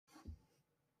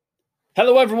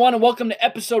Hello, everyone, and welcome to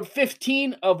episode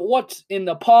 15 of What's in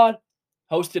the Pod,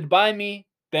 hosted by me,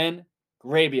 Ben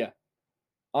Grabia.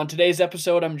 On today's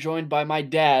episode, I'm joined by my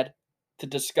dad to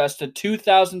discuss the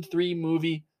 2003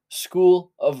 movie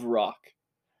School of Rock.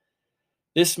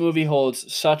 This movie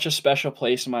holds such a special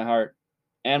place in my heart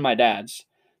and my dad's.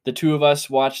 The two of us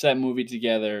watched that movie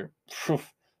together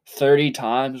 30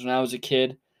 times when I was a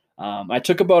kid. I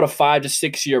took about a 5 to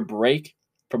 6 year break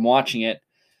from watching it,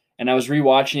 and I was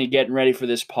rewatching it, getting ready for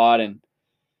this pod, and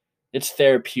it's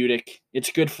therapeutic.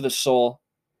 It's good for the soul.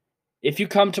 If you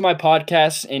come to my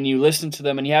podcasts and you listen to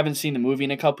them and you haven't seen the movie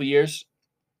in a couple years,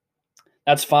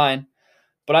 that's fine.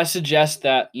 But I suggest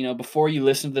that, before you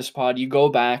listen to this pod, you go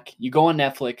back, you go on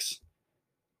Netflix,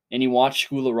 and you watch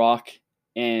School of Rock,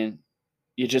 and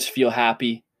you just feel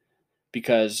happy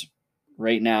because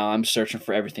right now I'm searching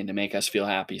for everything to make us feel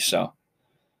happy. So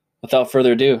without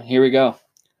further ado, here we go.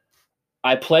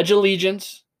 I pledge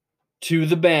allegiance to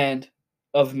the band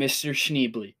of Mr.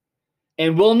 Schneebly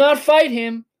and will not fight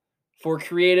him for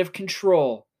creative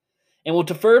control and will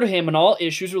defer to him on all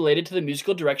issues related to the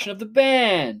musical direction of the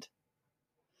band.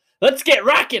 Let's get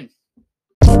rocking!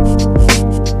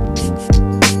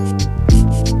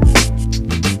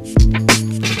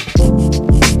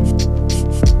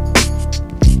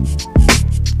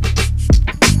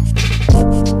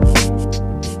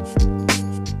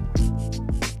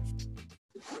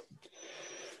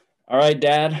 All right,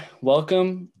 Dad,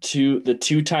 welcome to the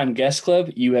two-time guest club.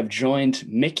 You have joined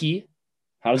Mickey.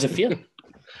 How does it feel?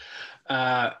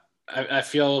 I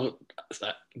feel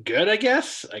good, I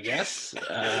guess. Sorry,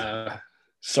 I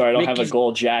don't have a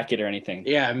gold jacket or anything.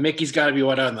 Yeah, Mickey's got to be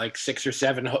on like 6 or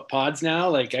 7 pods now.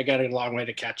 Like, I got a long way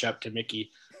to catch up to Mickey.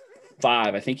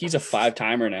 5. I think he's a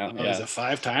 5-timer now. Oh, yeah. He's a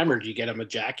 5-timer. Do you get him a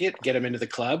jacket? Get him into the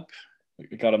club? We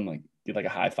got him get a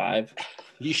high five.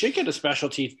 You should get a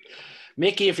specialty.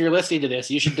 Mickey, if you're listening to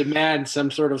this, you should demand some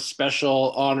sort of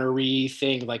special honoree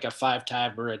thing, like a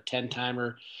 5-timer, a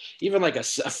 10-timer, even like a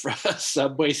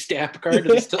Subway stamp card. Do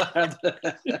they still have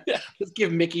that? Let's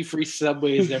give Mickey free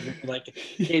Subways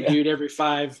hey, dude, every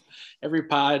 5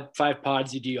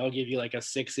 pods you do, I'll give you like a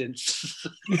 6-inch.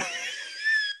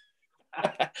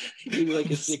 Give me like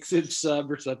a 6-inch sub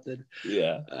or something.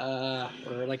 Yeah.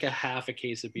 Or like a half a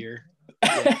case of beer.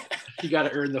 Yeah. You got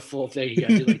to earn the full thing. You got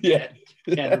to do like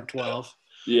 10 or 12.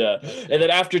 Yeah. And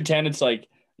then after 10, it's like,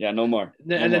 no more.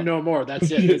 Then no more. That's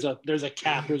it. There's a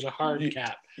cap. There's a hard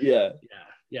cap. Yeah.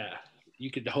 You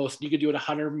could do it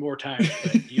 100 more times,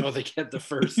 but you only get the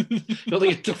first. You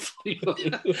only get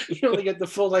the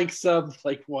full length sub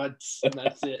like once, and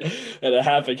that's it. And a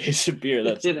half a case of beer.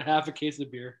 That's it. A half a case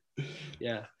of beer.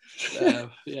 Yeah.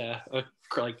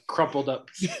 Like crumpled up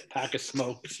pack of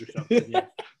smokes or something. Yeah.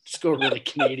 Just go really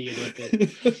Canadian with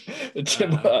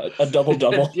it. A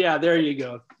double. Yeah, there you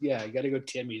go. Yeah, you got to go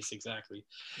Timmy's, exactly.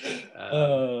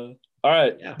 All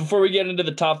right. Yeah. Before we get into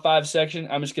the top 5 section,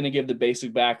 I'm just going to give the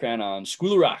basic background on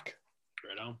School of Rock.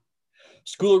 Right on.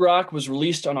 School of Rock was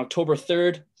released on October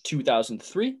 3rd,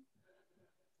 2003.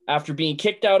 After being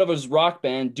kicked out of his rock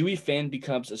band, Dewey Finn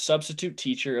becomes a substitute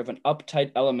teacher of an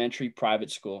uptight elementary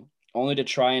private school, only to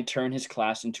try and turn his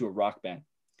class into a rock band.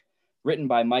 Written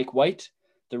by Mike White,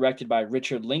 directed by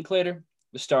Richard Linklater,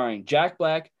 starring Jack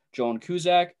Black, Joan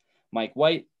Cusack, Mike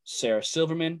White, Sarah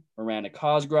Silverman, Miranda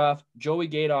Cosgrove, Joey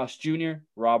Gatos Jr.,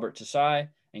 Robert Tasai,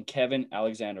 and Kevin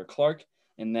Alexander Clark,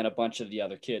 and then a bunch of the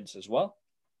other kids as well.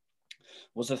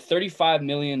 Was a $35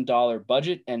 million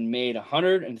budget and made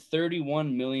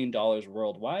 $131 million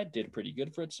worldwide. Did pretty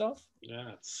good for itself. Yeah,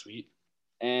 that's sweet.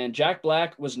 And Jack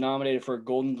Black was nominated for a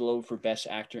Golden Globe for Best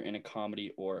Actor in a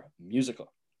Comedy or Musical.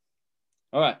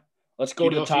 All right, let's go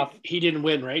to the top. He didn't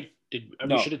win, right?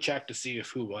 We should have checked to see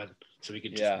who won, so we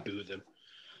could just boo them.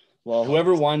 Well,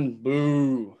 whoever won,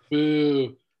 boo.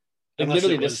 Boo. Unless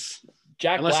it was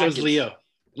Leo.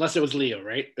 Unless it was Leo,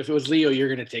 right? If it was Leo, you're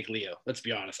going to take Leo. Let's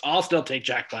be honest. I'll still take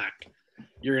Jack Black.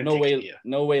 You're going to take Leo.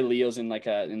 No way Leo's in a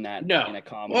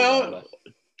comedy. Well,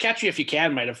 Catch Me If You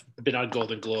Can might have been on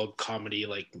Golden Globe comedy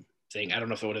thing. I don't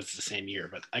know if it was the same year,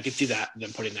 but I could see that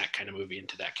them putting that kind of movie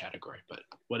into that category. But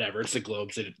whatever, it's the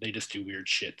Globes. They just do weird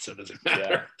shit, so it doesn't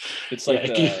matter. Yeah. It's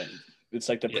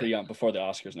like the pre-ump before the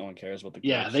Oscars. No one cares about the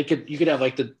Globes. Yeah, you could have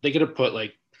they could have put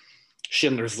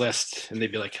Schindler's List, and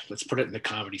they'd be like, let's put it in the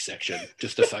comedy section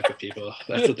just to fuck with people.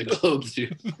 That's what the Globes do.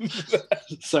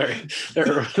 Sorry.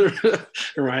 That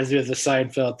reminds me of the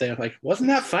Seinfeld thing. I'm like, wasn't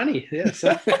that funny? Yes.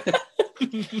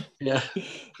 Yeah.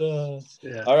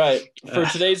 All right. For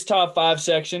today's top 5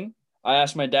 section, I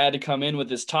asked my dad to come in with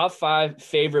his top 5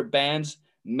 favorite bands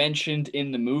mentioned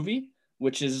in the movie,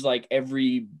 which is like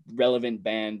every relevant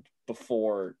band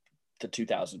before the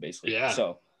 2000s, basically. Yeah.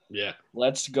 So Yeah.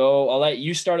 Let's go. I'll let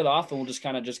you start it off, and we'll just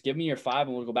kind of just give me your 5,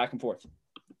 and we'll go back and forth.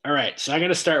 All right. So I'm going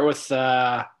to start with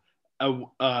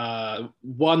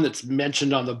one that's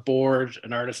mentioned on the board,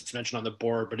 an artist that's mentioned on the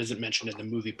board, but isn't mentioned in the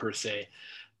movie per se.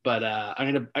 But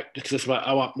I'm going to, because this is what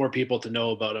I want more people to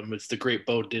know about him. It's the great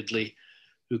Bo Diddley,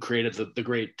 who created the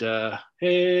great,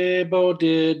 hey, Bo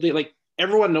Diddley. Like,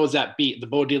 everyone knows that beat. The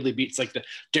Bo Diddley beat's like the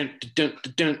dun, dun,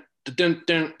 dun, dun,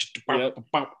 dun, dun,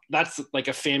 that's like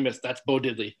a famous, that's Bo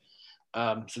Diddley.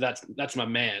 So that's my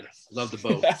man. Love the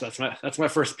Bo. So that's my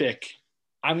first pick.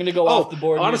 I'm gonna go off the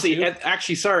board. Honestly,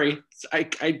 actually, sorry.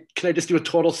 Can I just do a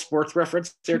total sports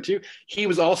reference there too? He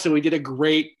did a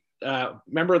great.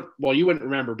 Remember? Well, you wouldn't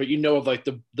remember, but you know of like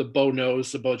the Bo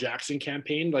Knows, the Bo Jackson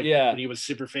campaign, like when he was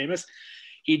super famous.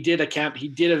 He did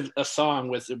a song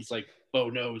with, it was like Bo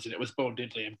Knows, and it was Bo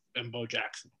Diddley and Bo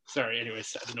Jackson. Sorry.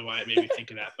 Anyways, I don't know why it made me think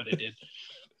of that, but it did.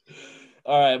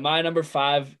 All right, my number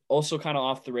 5, also kind of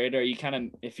off the radar. You kind of,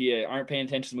 if you aren't paying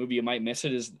attention to the movie, you might miss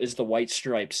it. Is the White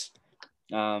Stripes.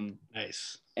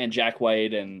 Nice. And Jack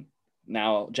White, and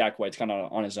now Jack White's kind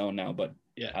of on his own now, but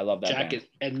yeah, I love that. Jack band.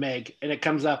 And Meg, and it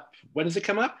comes up. When does it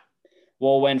come up?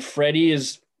 Well, when Freddie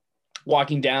is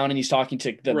walking down and he's talking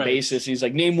to the bassist, and he's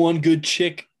like, "Name one good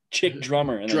chick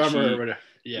drummer." And or whatever.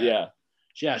 Yeah.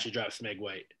 She drops Meg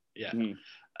White. Yeah. Mm-hmm.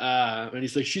 And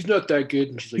he's like, she's not that good.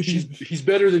 And she's like, he's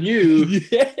better than you.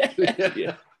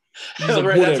 Yeah.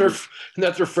 Right,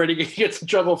 that's where Freddie gets in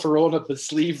trouble for rolling up his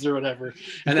sleeves or whatever.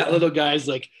 And that little guy's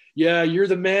like, yeah, you're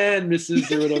the man,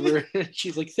 Mrs. or whatever. And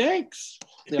she's like, thanks.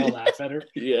 They all laugh at her.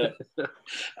 Yeah.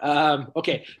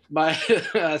 Okay. My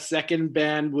second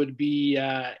band would be,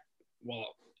 AC/DC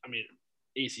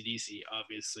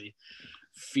obviously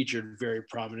featured very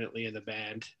prominently in the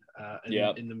band.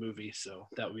 In the movie, so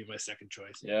that would be my second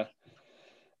choice. Yeah.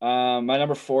 My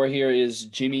number 4 here is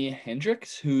Jimi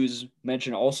Hendrix, who's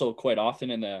mentioned also quite often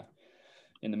in the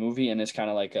movie, and it's kind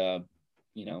of like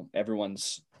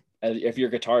everyone's. If you're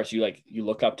a guitarist, you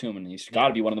look up to him, and he's got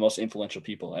to be one of the most influential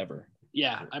people ever.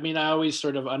 Yeah, I mean, I always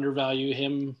sort of undervalue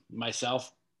him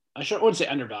myself. I wouldn't say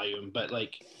undervalue him, but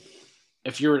like,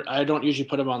 I don't usually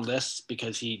put him on lists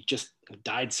because he just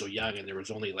died so young, and there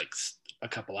was only like a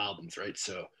couple albums, right?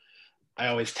 So I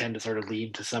always tend to sort of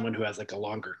lead to someone who has like a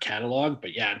longer catalog.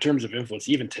 But yeah, in terms of influence,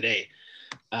 even today,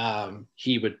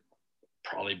 he would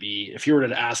probably be, if you were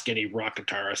to ask any rock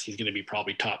guitarist, he's going to be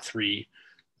probably top 3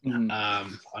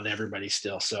 on everybody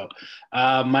still. So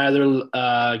my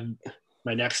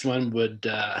next one would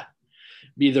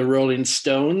be the Rolling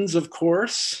Stones, of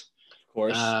course. Of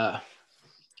course.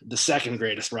 The second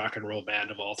greatest rock and roll band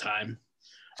of all time.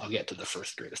 I'll get to the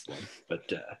first greatest one,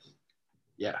 but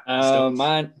yeah.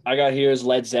 Mine I got here is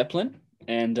Led Zeppelin,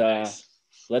 and nice.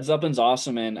 Led Zeppelin's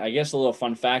awesome. And I guess a little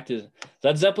fun fact is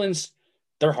Led Zeppelin's,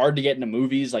 they're hard to get into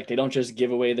movies. Like, they don't just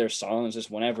give away their songs just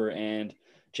whenever. And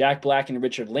Jack Black and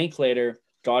Richard Linklater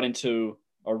got into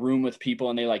a room with people,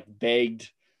 and they like begged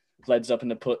Led Zeppelin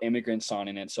to put Immigrant on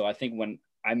in it. So I think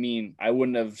I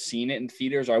wouldn't have seen it in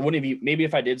theaters, or I wouldn't have, maybe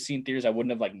if I did see it in theaters, I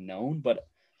wouldn't have like known, but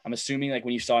I'm assuming like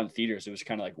when you saw it in theaters, it was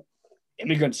kind of like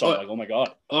Immigrant Song, like, oh my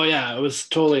God. Oh yeah, it was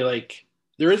totally like,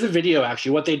 there is a video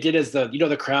actually. What they did is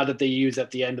the crowd that they use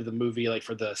at the end of the movie, like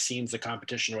for the scenes, the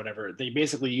competition or whatever, they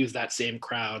basically use that same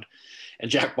crowd,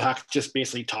 and Jack Black just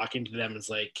basically talking to them is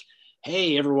like,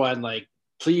 hey everyone, like,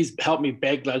 please help me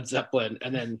beg Led Zeppelin.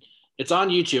 And then it's on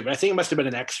YouTube. I think it must have been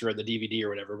an extra in the DVD or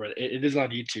whatever, but it is on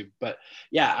YouTube. But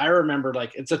yeah, I remember,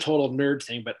 like, it's a total nerd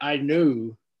thing, but I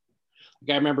knew,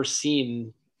 like, I remember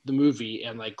seeing the movie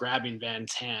and like grabbing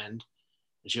Van's hand,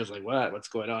 and she was like, what's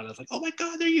going on? I was like, oh my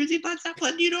God, they're using Led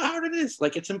Zeppelin. You know how hard it is.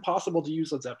 Like, it's impossible to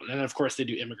use Led Zeppelin. And of course they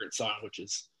do Immigrant Song, which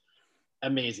is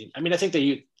amazing. I mean, I think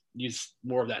they use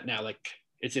more of that now. Like,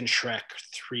 it's in Shrek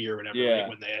 3 or whatever, like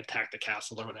when they attack the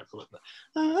castle or whatever with the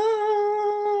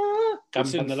come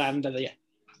from the land of the.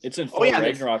 It's in Thor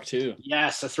Ragnarok too.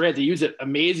 Yes, that's right. They use it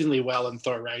amazingly well in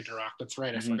Thor Ragnarok. That's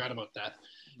right. I forgot about that.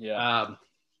 Yeah.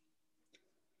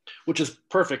 Which is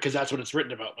perfect because that's what it's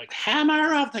written about, like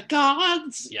Hammer of the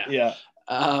Gods. Yeah. Yeah.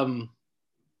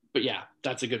 But yeah,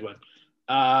 that's a good one.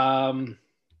 And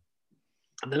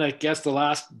then I guess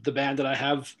the band that I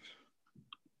have.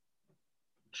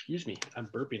 Excuse me, I'm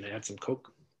burping. I had some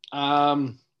Coke.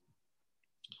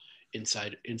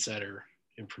 Insider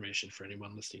information for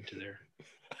anyone listening to there.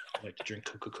 I like to drink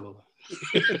Coca-Cola.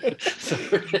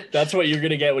 That's what you're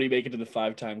gonna get when you make it to the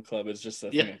 5-time club. It's just a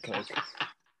thing of Coke.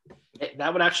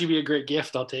 That would actually be a great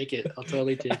gift. I'll take it. I'll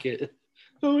totally take it.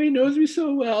 Oh, he knows me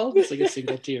so well. It's like a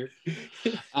single tear.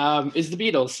 Is the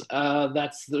Beatles.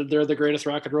 They're the greatest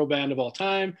rock and roll band of all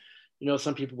time. You know,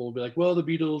 some people will be like, well, the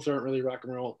Beatles aren't really rock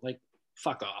and roll. Like,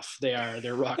 fuck off.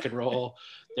 They're rock and roll.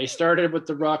 They started with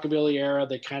the rockabilly era.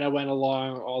 They kind of went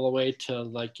along all the way to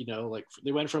like, like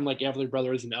they went from like Everly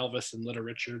Brothers and Elvis and Little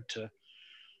Richard to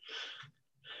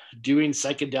doing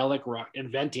psychedelic rock,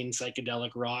 inventing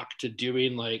psychedelic rock, to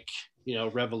doing like,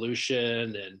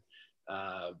 Revolution and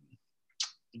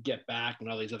Get Back and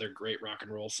all these other great rock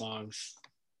and roll songs.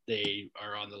 They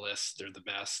are on the list. They're the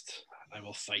best. I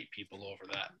will fight people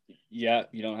over that. Yeah,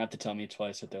 you don't have to tell me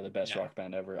twice that they're the best rock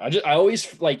band ever. I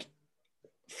always like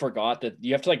forgot that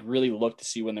you have to like really look to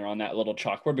see when they're on that little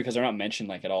chalkboard, because they're not mentioned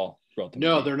like at all throughout the movie.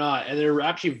 No, they're not. And they're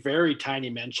actually very tiny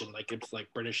mentioned. Like it's like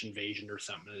British Invasion or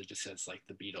something. And it just says like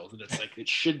the Beatles. And it's like, it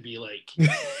should be like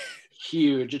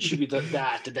huge. It should be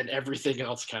that. And then everything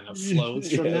else kind of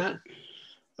flows from that.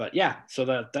 But yeah,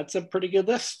 so that's a pretty good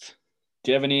list.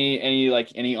 Do you have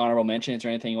any honorable mentions or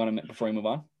anything you want to before we move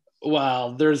on?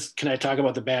 Well, can I talk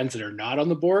about the bands that are not on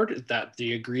the board? That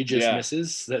the egregious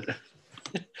misses that.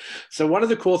 So one of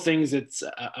the cool things that's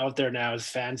out there now is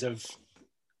fans of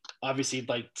obviously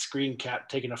like screen cap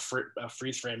taking a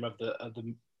freeze frame of the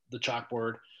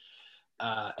chalkboard,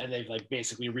 and they've like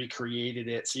basically recreated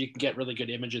it, so you can get really good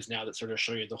images now that sort of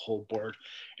show you the whole board.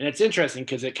 And it's interesting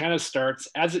because it kind of starts,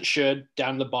 as it should,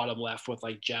 down the bottom left with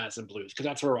like jazz and blues, because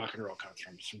that's where rock and roll comes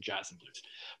from jazz and blues.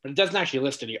 But it doesn't actually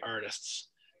list any artists.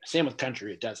 Same with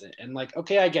country, it doesn't. And like,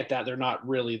 okay, I get that they're not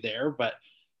really there, but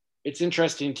it's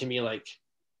interesting to me, like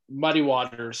Muddy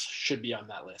Waters should be on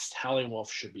that list. Howlin'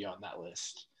 Wolf should be on that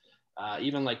list.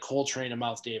 Even like Coltrane and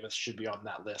Miles Davis should be on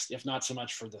that list, if not so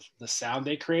much for the sound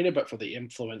they created, but for the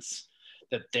influence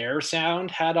that their sound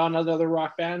had on other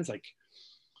rock bands. Like,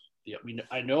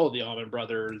 I know the Allman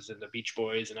Brothers and the Beach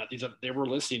Boys and they were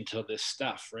listening to this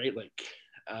stuff, right? Like,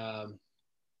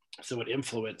 so it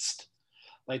influenced,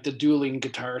 like the dueling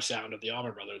guitar sound of the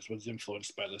Allman Brothers was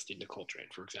influenced by listening to Coltrane,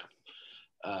 for example.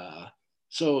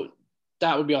 So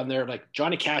that would be on there. Like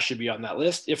Johnny Cash should be on that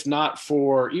list. If not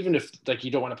for, even if like you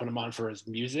don't want to put him on for his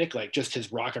music, like just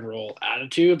his rock and roll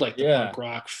attitude, like the punk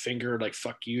rock finger, like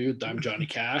fuck you, I'm Johnny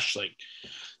Cash, like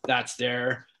that's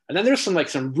there. And then there's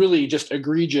some really just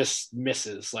egregious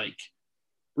misses. Like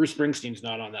Bruce Springsteen's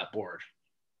not on that board,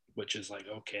 which is like,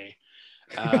 okay.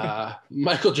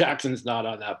 Michael Jackson's not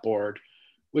on that board,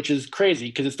 which is crazy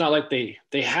because it's not like they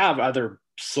have other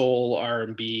soul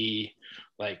R&B,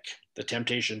 like the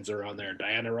Temptations are on there,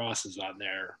 Diana Ross is on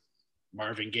there,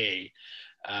 Marvin Gaye,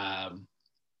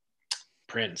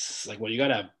 Prince. Like, well, you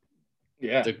gotta,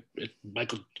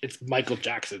 it's Michael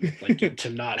Jackson. Like to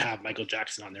not have Michael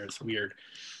Jackson on there is weird.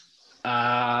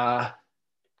 And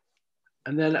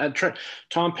then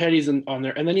Tom Petty's on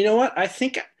there, and then you know what? I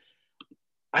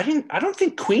don't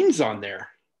think Queen's on there.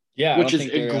 Yeah, which is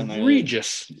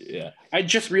egregious. Yeah, I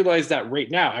just realized that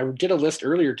right now. I did a list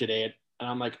earlier today, and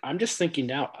I'm like, I'm just thinking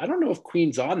now. I don't know if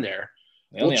Queen's on there.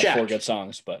 They only have 4 good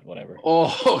songs, but whatever.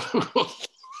 Oh,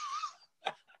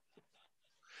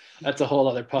 that's a whole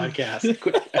other podcast.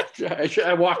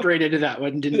 I walked right into that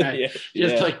one, didn't I?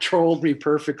 Like trolled me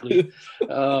perfectly.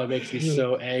 Oh, it makes me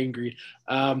so angry.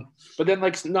 But then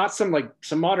like not some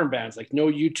modern bands, like no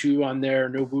U2 on there,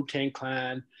 no Wu-Tang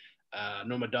Clan,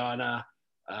 no Madonna.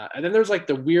 And then there's like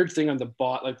the weird thing on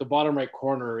the bottom right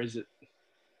corner is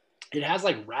it has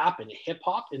like rap and hip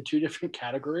hop in 2 different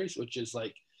categories, which is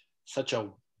like such a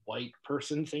white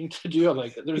person thing to do. I'm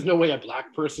like, there's no way a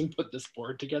black person put this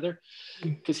board together,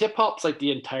 because hip hop's like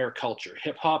the entire culture.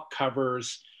 Hip hop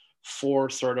covers 4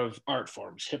 sort of art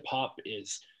forms. Hip hop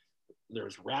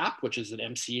there's rap, which is an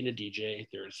MC and a DJ.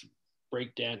 There's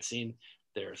breakdancing,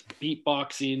 there's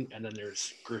beatboxing, and then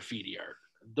there's graffiti art.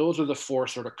 Those are the 4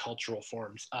 sort of cultural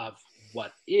forms of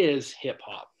what is hip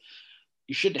hop.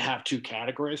 You shouldn't have 2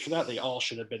 categories for that. They all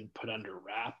should have been put under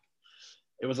rap.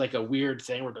 It was like a weird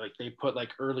thing where like they put like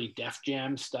early Def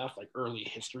Jam stuff, like early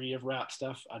history of rap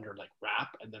stuff under like rap,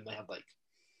 and then they have like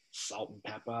Salt and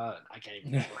Peppa, and I can't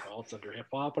even remember what else under hip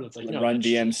hop, but it's like Run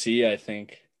DMC, I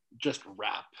think. Just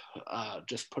rap.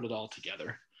 Just put it all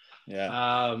together.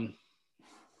 Yeah.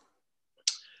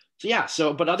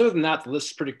 But other than that, the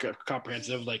list is pretty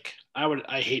comprehensive. Like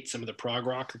I hate some of the prog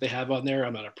rock that they have on there.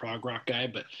 I'm not a prog rock guy,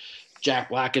 but Jack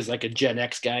Black is like a Gen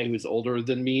X guy who's older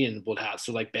than me and would have,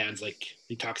 so like bands like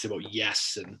he talks about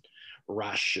Yes and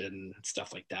Rush and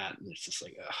stuff like that. And it's just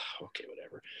like, okay,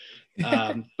 whatever.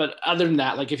 But other than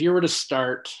that, like if you were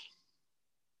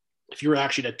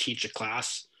actually to teach a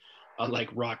class on like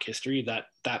rock history,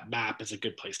 that map is a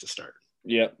good place to start.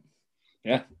 Yep.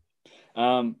 Yeah.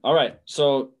 All right.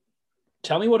 So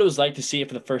tell me what it was like to see it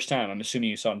for the first time. I'm assuming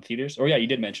you saw it in theaters. Oh yeah, you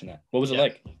did mention that. What was it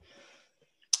like?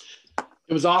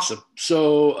 It was awesome.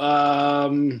 So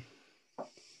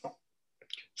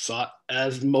saw it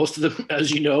as most of the,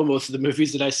 as you know, most of the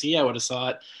movies that I see, I would have saw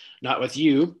it not with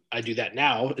you. I do that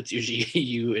now. It's usually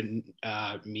you and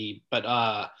me,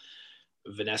 but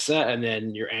Vanessa, and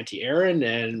then your auntie Erin,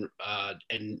 and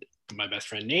my best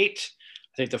friend Nate.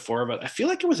 I think the four of us. I feel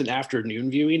like it was an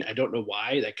afternoon viewing. I don't know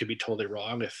why. That could be totally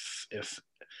wrong. If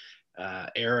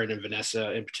Erin and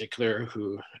Vanessa in particular,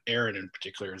 who Erin in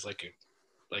particular is like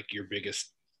your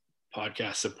biggest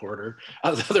podcast supporter,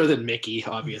 other than Mickey,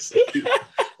 obviously.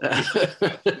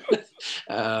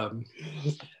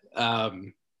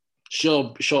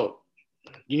 She'll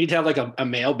you need to have like a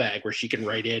mailbag where she can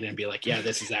write in and be like, yeah,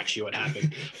 this is actually what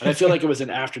happened. But I feel like it was an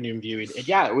afternoon viewing. And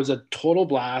yeah, it was a total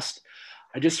blast.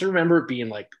 I just remember it being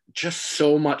like just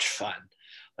so much fun.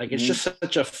 Like it's just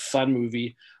such a fun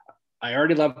movie. I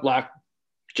already love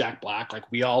Jack Black, like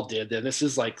we all did. And this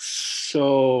is like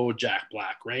so Jack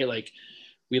Black, right? Like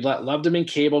we loved him in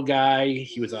Cable Guy.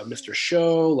 He was on Mr.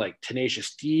 Show, like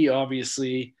Tenacious D,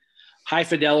 obviously. High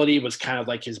Fidelity was kind of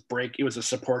like his break. It was a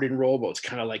supporting role, but it was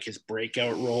kind of like his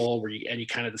breakout role where you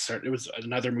kind of start. It was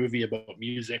another movie about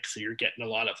music, so you're getting a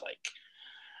lot of like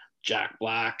Jack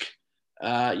Black.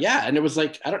 Yeah, and it was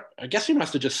like I guess we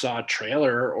must have just saw a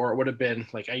trailer, or it would have been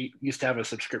like I used to have a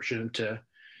subscription to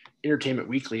Entertainment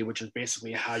Weekly, which is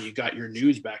basically how you got your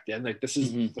news back then. Like this is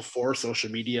before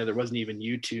social media. There wasn't even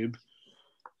YouTube.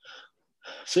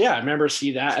 So yeah, I remember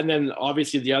see that, and then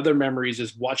obviously the other memories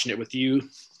is watching it with you.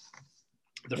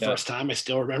 The first time I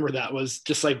still remember that was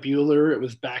just like Bueller. It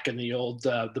was back in the old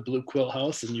the Blue Quill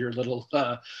house and your little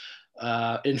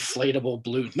inflatable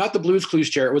blue, not the Blues Clues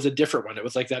chair. It was a different one. It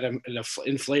was like that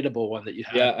inflatable one that you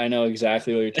had. Yeah, I know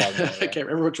exactly what you're talking about. I can't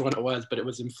remember which one it was, but it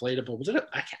was inflatable. Was it?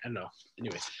 I can't know.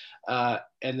 Anyways,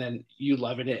 and then you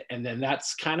loving it, and then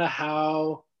that's kind of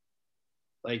how,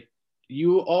 like,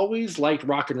 you always liked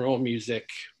rock and roll music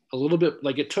a little bit.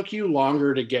 Like it took you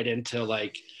longer to get into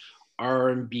like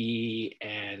R&B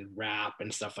and rap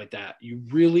and stuff like that. You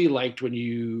really liked when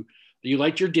you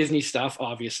liked your Disney stuff,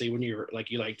 obviously, when you were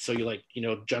like, you liked,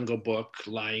 Jungle Book,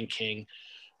 Lion King,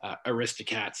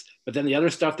 Aristocats. But then the other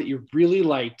stuff that you really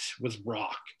liked was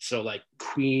rock. So like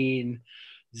Queen,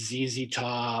 ZZ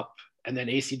Top, and then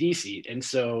AC/DC. And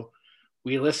so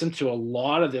we listened to a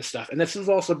lot of this stuff. And this is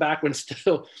also back when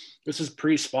this is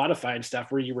pre-Spotify and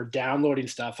stuff, where you were downloading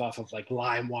stuff off of like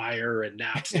LimeWire and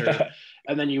Napster,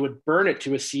 and then you would burn it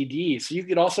to a CD. So you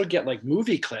could also get like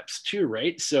movie clips too,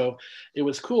 right? So it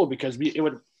was cool because it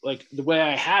would, like, the way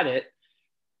I had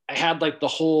like the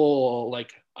whole,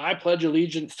 like, I pledge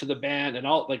allegiance to the band and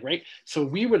all, like, right? So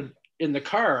we would, in the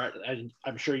car, and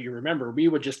I'm sure you remember, we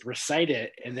would just recite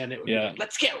it, and then it would be like,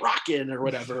 let's get rocking or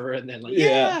whatever, and then like,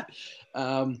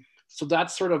 so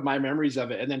that's sort of my memories of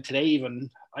it. And then today,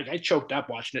 even like I choked up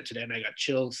watching it today, and I got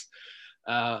chills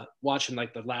watching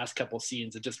like the last couple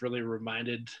scenes. It just really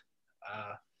reminded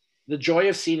the joy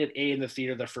of seeing it in the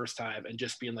theater the first time, and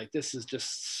just being like, this is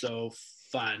just so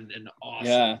fun and awesome.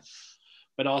 Yeah.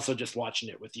 But also just watching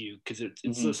it with you, because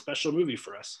it's a special movie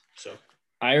for us. So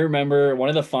I remember one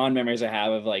of the fond memories I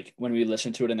have of like when we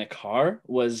listened to it in the car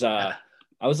was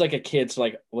I was like a kid, so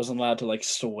like wasn't allowed to like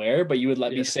swear, but you would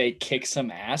let me say kick some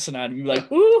ass, and I'd be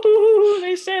like, ooh,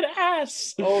 they said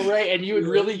ass. Oh, right. And you would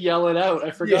really yell it out.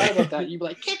 I forgot about that. You'd be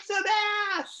like, kick some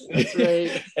ass. That's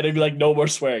right. And it'd be like, no more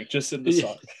swearing, just in the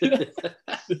song.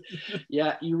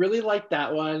 Yeah, you really liked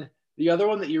that one. The other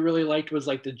one that you really liked was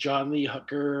like the John Lee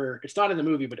Hooker. It's not in the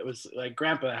movie, but it was like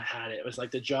Grandpa had it. It was like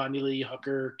the John Lee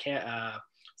Hooker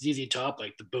ZZ Top,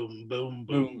 like the boom, boom,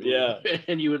 boom, boom. Yeah.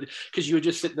 And you would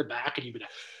just sit in the back, and you would,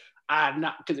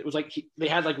 not, because it was like they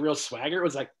had like real swagger. It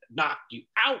was like, knock you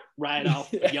out right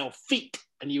off your feet,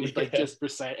 and you would like just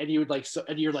recite, and you would like, so,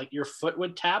 and you're like, your foot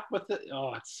would tap with it.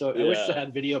 Oh, it's so. I wish I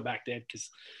had video back then,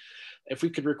 because if we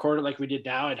could record it like we did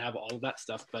now, I'd have all of that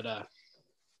stuff. But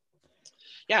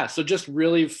yeah, so just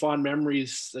really fond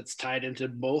memories that's tied into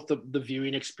both the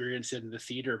viewing experience in the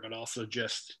theater, but also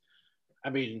just, I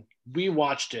mean, we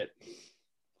watched it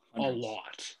a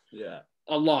lot. Yeah.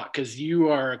 A lot, because you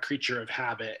are a creature of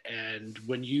habit, and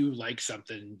when you like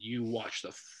something, you watch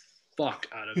the fuck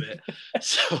out of it.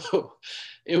 So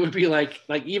it would be like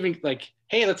even like,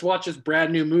 hey, let's watch this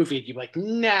brand new movie. You'd be like,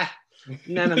 nah,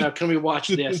 no, can we watch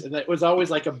this? And it was always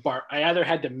like a bar. I either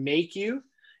had to make you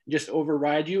just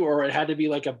override you, or it had to be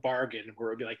like a bargain where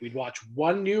it'd be like, we'd watch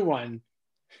one new one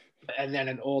and then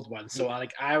an old one. So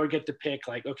like I would get to pick,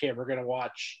 like, okay, we're gonna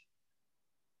watch,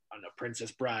 I don't know,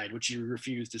 Princess Bride, which you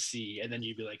refuse to see, and then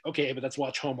you'd be like, okay, but let's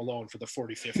watch Home Alone for the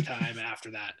 45th time after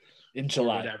that in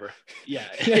July, whatever. Yeah,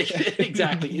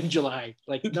 exactly, in July.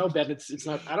 Like, no, Ben, it's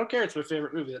not. I don't care. It's my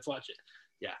favorite movie. Let's watch it.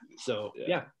 Yeah. So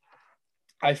yeah.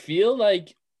 I feel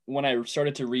like when I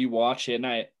started to rewatch it, and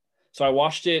I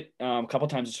watched it a couple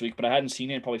times this week, but I hadn't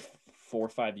seen it in probably 4 or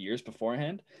 5 years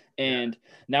beforehand. Yeah. And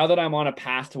now that I'm on a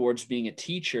path towards being a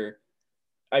teacher,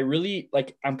 I really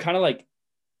like. I'm kind of like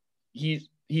he's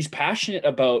passionate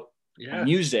about Yeah.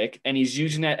 music, and he's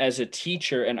using that as a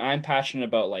teacher. And I'm passionate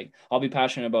about like I'll be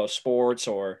passionate about sports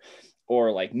or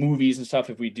like movies and stuff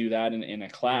if we do that in a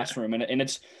classroom. And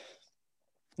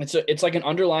it's like an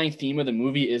underlying theme of the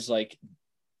movie is like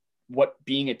what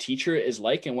being a teacher is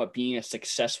like and what being a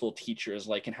successful teacher is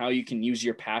like and how you can use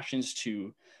your passions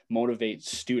to motivate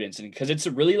students. And because it's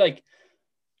a really like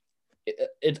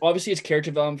it's obviously it's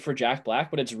character development for Jack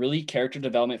Black, but it's really character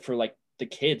development for like the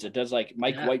kids. It does like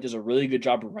Mike White does a really good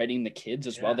job of writing the kids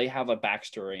as well. They have a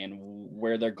backstory and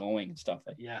where they're going and stuff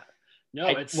like that. No,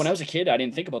 when I was a kid, I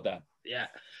didn't think about that. Yeah.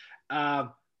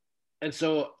 And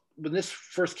so when this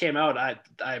first came out,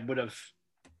 I would have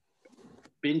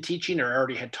been teaching or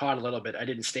already had taught a little bit. I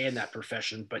didn't stay in that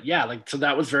profession, but yeah, like, so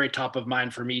that was very top of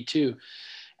mind for me too.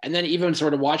 And then even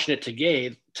sort of watching it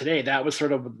today, that was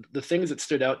sort of the things that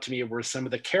stood out to me were some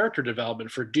of the character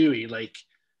development for Dewey. Like,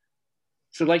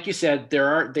 so like you said,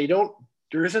 there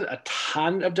isn't a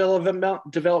ton of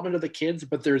development of the kids,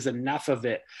 but there's enough of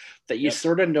it that you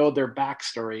sort of know their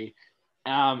backstory.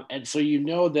 And so you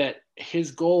know that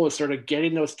his goal is sort of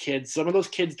getting those kids. Some of those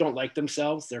kids don't like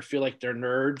themselves. They feel like they're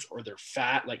nerds or they're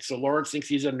fat. Like, so Lawrence thinks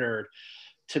he's a nerd.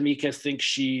 Tamika thinks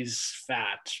she's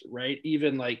fat, right?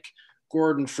 Even like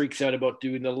Gordon freaks out about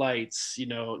doing the lights. You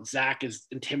know, Zach is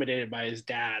intimidated by his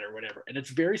dad or whatever. And it's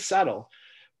very subtle,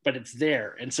 but it's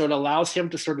there. And so it allows him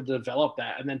to sort of develop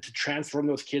that and then to transform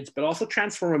those kids, but also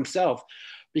transform himself,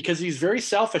 because he's very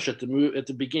selfish at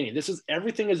the beginning.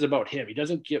 Everything is about him. He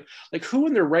doesn't give, like, who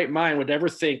in their right mind would ever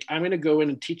think I'm going to go in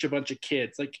and teach a bunch of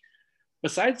kids? Like,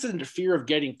 besides the fear of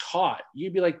getting caught,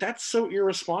 you'd be like, that's so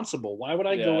irresponsible. Why would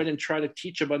I go in and try to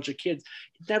teach a bunch of kids?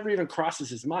 It never even crosses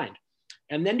his mind.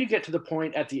 And then you get to the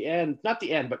point at the end, not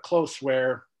the end, but close,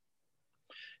 where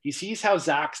he sees how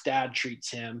Zach's dad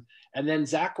treats him. And then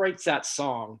Zach writes that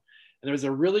song. And there's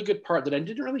a really good part that I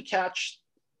didn't really catch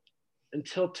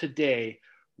until today,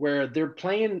 where they're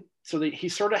playing. So he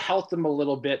sort of helped them a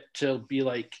little bit to be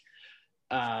like,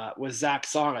 with Zach's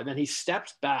song. And then he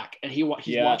steps back and he's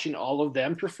watching all of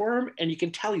them perform. And you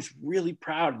can tell he's really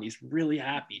proud and he's really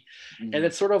happy. Mm-hmm. And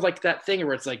it's sort of like that thing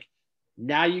where it's like,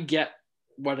 now you get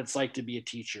what it's like to be a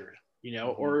teacher, you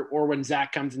know, mm-hmm. or when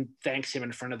Zach comes and thanks him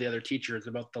in front of the other teachers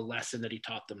about the lesson that he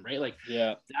taught them, right? Like,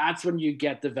 that's when you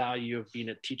get the value of being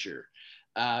a teacher.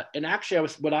 And actually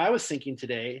what I was thinking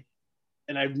today,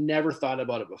 and I've never thought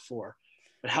about it before,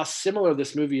 but how similar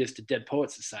this movie is to Dead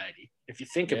Poets Society. If you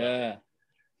think about it,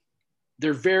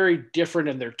 they're very different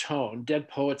in their tone. Dead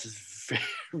Poets is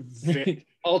very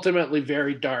ultimately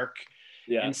very dark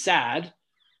and sad,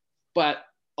 but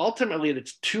ultimately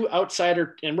it's two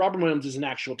outsider, and Robin Williams is an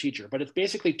actual teacher, but it's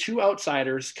basically two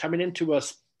outsiders coming into a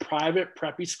private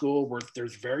preppy school where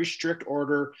there's very strict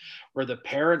order, where the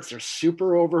parents are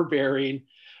super overbearing.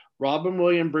 Robin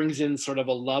Williams brings in sort of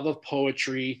a love of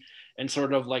poetry and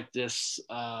sort of like this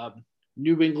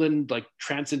New England, like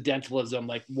transcendentalism,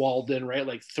 like Walden, right?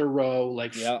 Like Thoreau,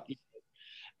 like,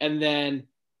 and then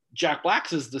Jack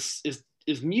Black's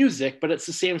is music, but it's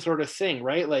the same sort of thing,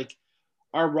 right? Like,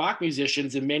 our rock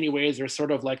musicians in many ways are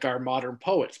sort of like our modern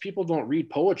poets. People don't read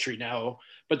poetry now,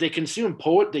 but they consume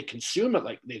it,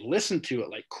 like they listen to it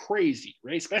like crazy,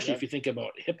 right? Especially if you think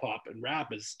about hip hop and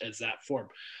rap as that form.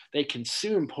 They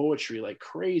consume poetry like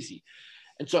crazy.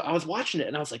 And so I was watching it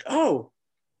and I was like, oh,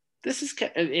 this is,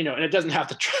 you know, and it doesn't have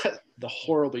the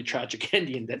horribly tragic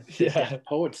ending that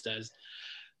Poets does,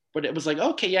 but it was like,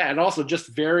 okay, and also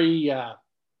just very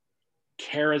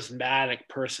charismatic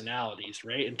personalities,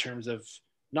 right? In terms of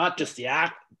not just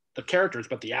the characters,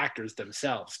 but the actors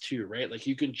themselves too, right? Like,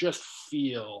 you can just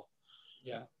feel.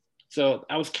 So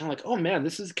I was kind of like, oh man,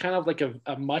 this is kind of like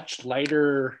a much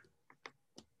lighter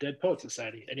Dead Poets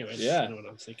Society. Anyways, I know what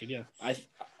I was thinking.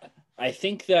 I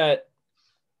think that,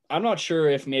 I'm not sure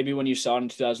if maybe when you saw it in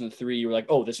 2003, you were like,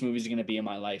 oh, this movie's going to be in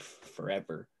my life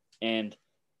forever. And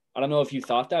I don't know if you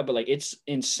thought that, but like, it's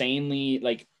insanely,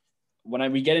 like,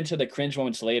 when we get into the cringe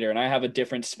moments later, and I have a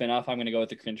different spin-off, I'm going to go with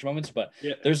the cringe moments, but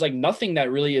there's like nothing that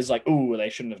really is like, oh, they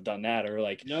shouldn't have done that. Or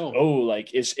like,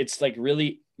 like, it's like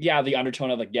really, the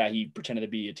undertone of like, he pretended to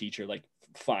be a teacher, like,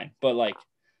 fine. But like,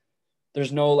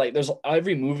 there's no, like, there's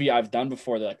every movie I've done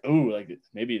before, they're like, oh, like,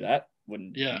 maybe that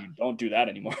wouldn't, you don't do that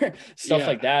anymore. Stuff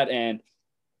like that. And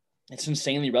it's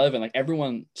insanely relevant. Like,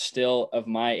 everyone still of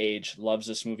my age loves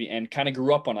this movie and kind of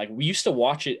grew up on, like, we used to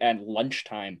watch it at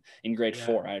lunchtime in grade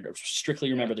 4. I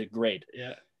strictly remember the grade.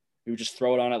 We would just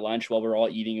throw it on at lunch while we were all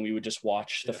eating, and we would just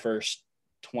watch the first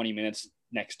 20 minutes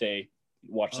next day,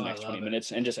 watch the Oh, I next 20 love it.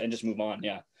 minutes and just move on.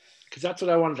 Yeah. Because that's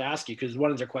what I wanted to ask you. Because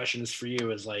one of the questions for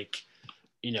you is like,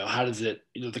 how does it,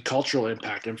 the cultural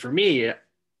impact? And for me,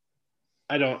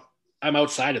 I'm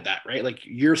outside of that, right? Like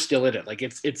you're still in it. Like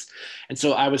and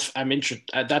so I'm interested.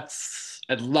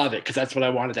 I love it because that's what I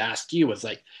wanted to ask you was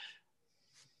like,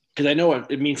 because I know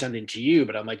it means something to you,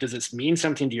 but I'm like, does this mean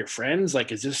something to your friends?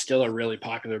 Like, is this still a really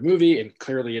popular movie? And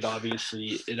clearly, it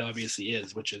obviously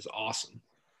is, which is awesome.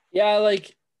 Yeah,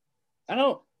 like I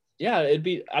don't. Yeah,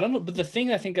 I don't know, but the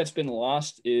thing I think that's been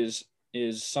lost is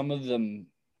some of the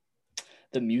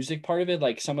music part of it,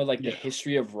 like some of like the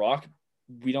history of rock.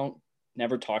 We don't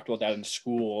never talked about that in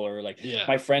school, or like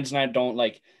my friends and I don't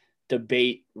like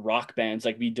debate rock bands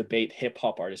like we debate hip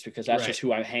hop artists because that's just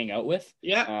who I hang out with.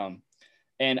 Yeah.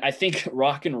 And I think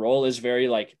rock and roll is very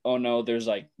like, oh no, there's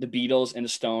like the Beatles and the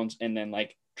Stones and then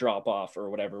like drop off or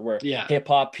whatever, where hip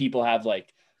hop people have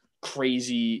like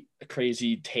crazy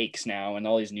takes now and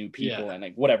all these new people and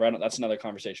like whatever. That's another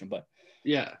conversation, but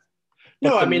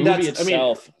no, I mean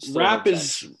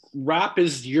rap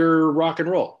is your rock and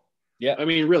roll. Yeah. I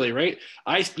mean, really, right?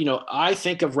 I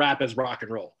think of rap as rock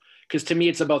and roll because to me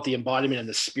it's about the embodiment and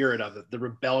the spirit of it, the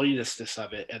rebelliousness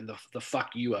of it, and the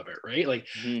fuck you of it, right? Like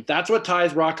that's what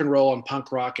ties rock and roll and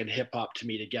punk rock and hip hop to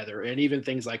me together, and even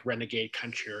things like renegade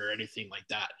country or anything like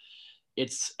that.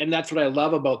 And that's what I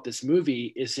love about this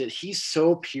movie is that he's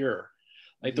so pure.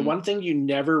 Like the one thing you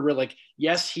never really like,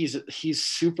 yes, he's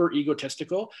super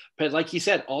egotistical, but like he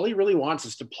said, all he really wants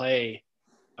is to play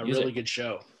a really good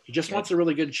show. He just wants a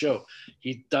really good show.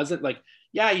 He doesn't like,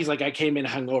 he's like, I came in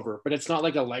hungover, but it's not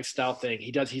like a lifestyle thing.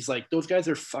 He's like, those guys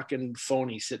are fucking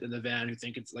phony sitting in the van who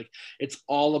think it's like, it's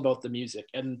all about the music.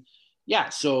 And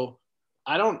so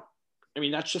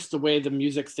that's just the way the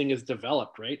music thing is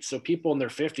developed, right? So people in their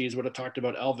 50s would have talked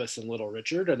about Elvis and Little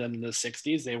Richard, and then in the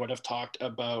 60s, they would have talked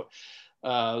about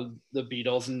the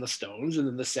Beatles and the Stones, and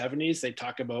in the 70s, they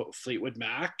talk about Fleetwood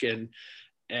Mac and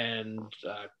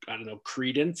I don't know,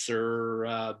 Creedence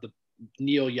or the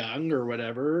Neil Young or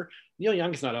whatever. Neil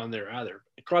Young's not on there either.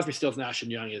 Crosby, Stills, Nash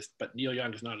and Young is, but Neil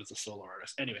Young is not as a solo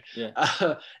artist. Anyway,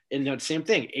 and the same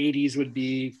thing. 80s would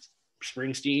be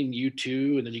Springsteen,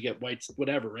 U2, and then you get White's,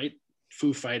 whatever, right?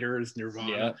 Foo Fighters,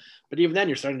 Nirvana. But even then,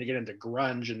 you're starting to get into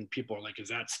grunge, and people are like, "Is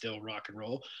that still rock and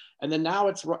roll?" And then now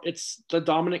it's the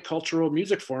dominant cultural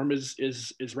music form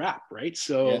is rap, right?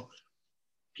 So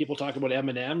people talk about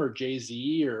Eminem or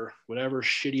Jay-Z or whatever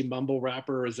shitty mumble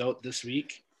rapper is out this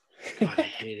week. God, I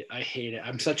hate it.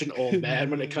 I'm such an old man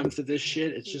when it comes to this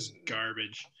shit. It's just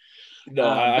garbage. No,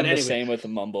 I'm the same with the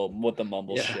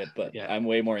mumble shit, but I'm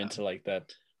way more into like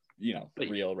that,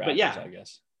 real rappers, I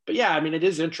guess. But I mean, it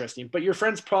is interesting. But your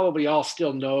friends probably all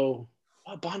still know.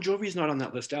 Oh, Bon Jovi's not on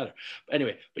that list either. But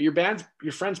anyway, but your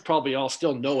friends probably all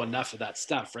still know enough of that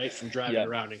stuff, right? From driving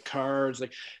around in cars.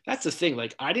 Like that's the thing.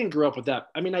 Like I didn't grow up with that.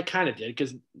 I mean, I kind of did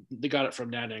because they got it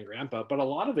from Nana and Grandpa. But a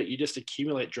lot of it, you just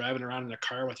accumulate driving around in a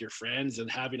car with your friends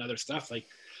and having other stuff. Like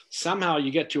somehow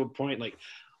you get to a point. Like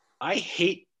I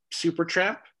hate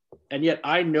Supertramp, and yet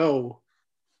I know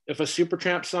if a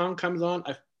Supertramp song comes on,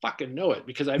 I fucking know it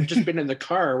because I've just been in the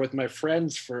car with my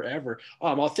friends forever. Oh,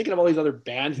 I'm all thinking of all these other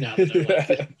bands now that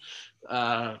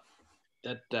are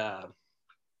like that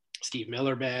Steve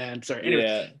Miller band. Sorry.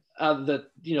 Anyway,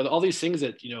 all these things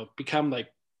that, become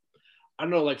like, I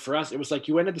don't know, like for us, it was like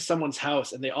you went into someone's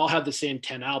house and they all had the same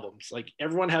 10 albums. Like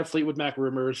everyone had Fleetwood Mac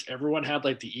Rumors. Everyone had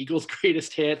like the Eagles'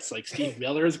 greatest hits, like Steve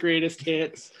Miller's greatest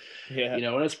hits. And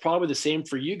it's probably the same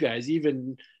for you guys,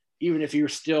 even if you're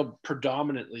still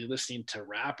predominantly listening to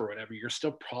rap or whatever, you're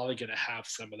still probably going to have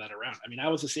some of that around. I mean, I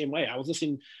was the same way. I was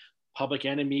listening Public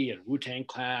Enemy and Wu-Tang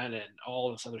Clan and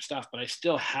all this other stuff, but I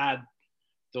still had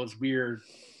those weird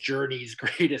Journey's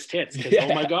greatest hits.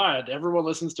 Oh my God, everyone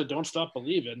listens to Don't Stop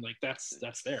Believin'. Like that's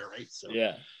there, right? So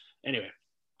anyway.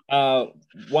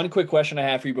 One quick question I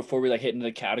have for you before we like hit into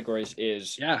the categories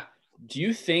is, do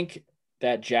you think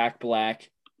that Jack Black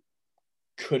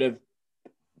could have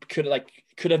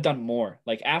done more?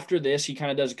 Like after this, he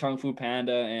kind of does Kung Fu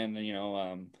Panda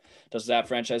and does that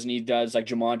franchise, and he does like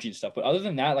Jumanji and stuff. But other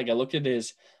than that, like I looked at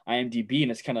his IMDb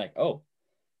and it's kind of like, oh,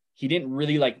 he didn't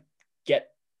really like get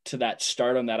to that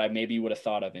stardom that I maybe would have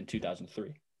thought of in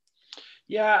 2003.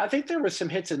 Yeah, I think there was some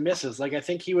hits and misses. Like I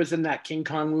think he was in that King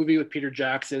Kong movie with Peter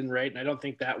Jackson, right? And I don't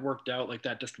think that worked out. Like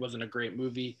that just wasn't a great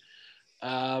movie.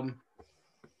 And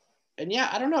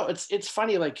I don't know. It's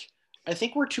funny. Like I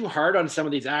think we're too hard on some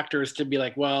of these actors to be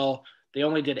like, well, they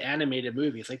only did animated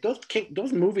movies. Like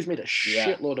those movies made a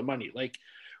shitload of money. Like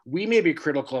we may be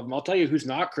critical of him. I'll tell you who's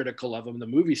not critical of him, the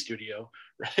movie studio,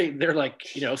 right? They're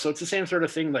like, you know, so it's the same sort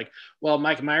of thing. Like, well,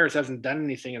 Mike Myers hasn't done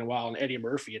anything in a while, and Eddie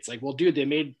Murphy. It's like, well, dude, they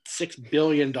made $6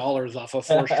 billion off of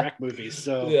 4 Shrek movies.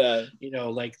 So, Yeah. you know,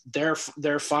 like they're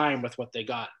fine with what they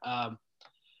got.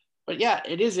 But yeah,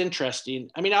 it is interesting.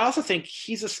 I mean, I also think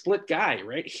he's a split guy,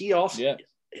 right? He also,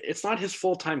 it's not his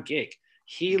full-time gig.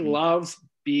 He loves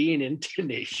being in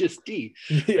Tenacious D,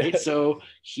 right? So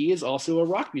he is also a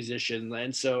rock musician.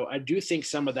 And so I do think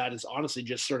some of that is honestly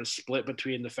just sort of split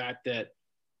between the fact that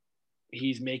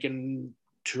he's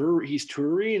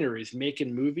touring or he's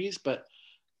making movies. But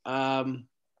I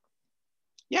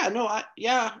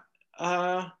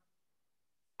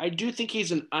do think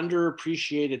he's an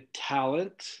underappreciated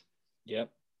talent.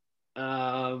 Yep.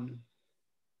 I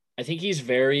think he's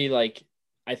very like,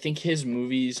 I think his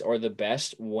movies are the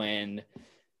best when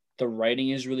the writing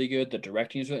is really good, the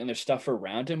directing is good, and there's stuff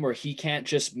around him where he can't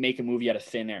just make a movie out of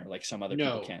thin air like some other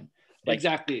people can. Like,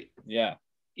 exactly. Yeah.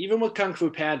 Even with Kung Fu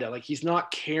Panda, like he's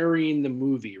not carrying the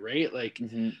movie, right? Like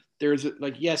there's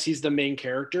like, yes, he's the main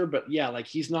character, but yeah, like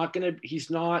he's not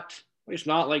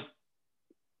like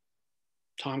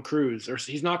Tom Cruise, or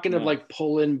he's not going to like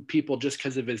pull in people just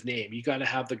because of his name. You got to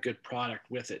have the good product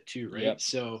with it too, right? Yep.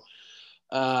 So,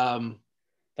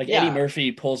 Eddie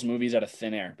Murphy pulls movies out of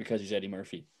thin air because he's Eddie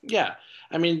Murphy. Yeah.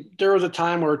 I mean, there was a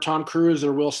time where Tom Cruise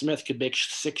or Will Smith could make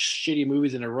 6 shitty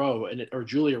movies in a row, or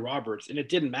Julia Roberts, and it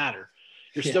didn't matter.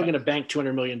 You're still going to bank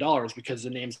 $200 million because the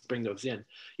names bring those in.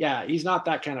 Yeah, he's not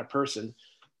that kind of person.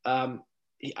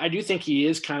 I do think he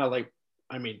is kind of like,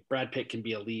 I mean, Brad Pitt can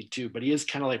be a lead too, but he is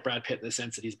kind of like Brad Pitt in the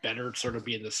sense that he's better sort of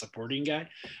being the supporting guy,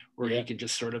 where he can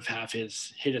just sort of have hit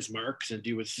his marks and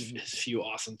do his few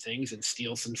awesome things and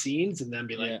steal some scenes and then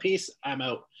be like, peace, I'm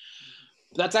out.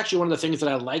 That's actually one of the things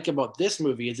that I like about this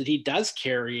movie is that he does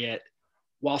carry it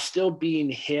while still being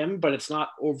him, but it's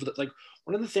not over the, like,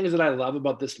 one of the things that I love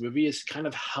about this movie is kind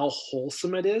of how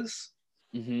wholesome it is.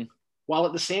 While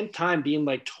at the same time being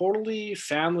like totally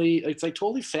family, it's like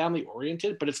totally family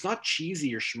oriented, but it's not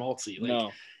cheesy or schmaltzy.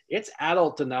 Like it's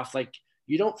adult enough. Like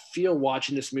you don't feel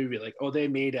watching this movie like, oh, they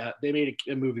made a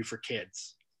movie for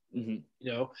kids. You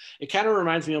know, it kind of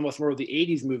reminds me almost more of the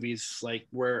 80s movies, like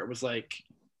where it was like,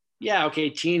 yeah,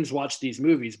 okay, teens watch these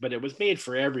movies, but it was made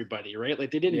for everybody, right? Like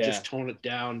they didn't just tone it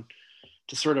down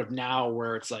to sort of now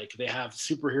where it's like they have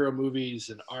superhero movies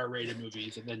and R-rated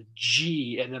movies and then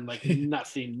G and then like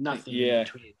nothing in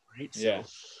between, right? So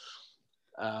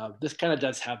this kind of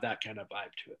does have that kind of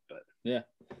vibe to it, but yeah.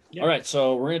 All right,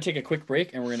 so we're going to take a quick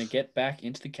break and we're going to get back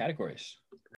into the categories.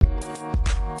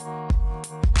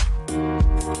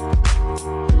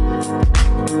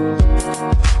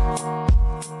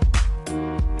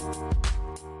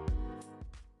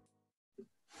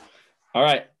 All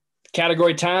right,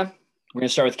 category time. We're going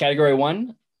to start with category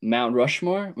 1, Mount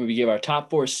Rushmore, where we give our top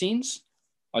 4 scenes.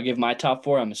 I'll give my top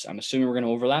 4. I'm assuming we're going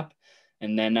to overlap.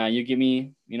 And then you give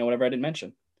me, whatever I didn't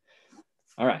mention.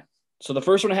 All right. So the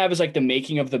first one I have is like the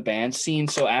making of the band scene.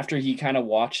 So after he kind of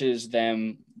watches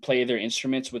them play their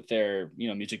instruments with their,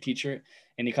 music teacher,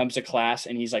 and he comes to class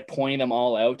and he's like pointing them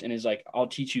all out and is like, I'll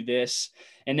teach you this.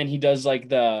 And then he does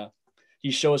like he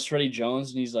shows Freddie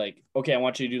Jones and he's like, okay, I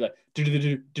want you to do that.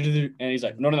 And he's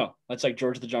like, no. That's like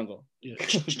George of the Jungle.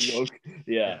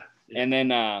 Yeah. And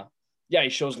then, he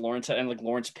shows Lawrence and like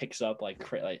Lawrence picks up like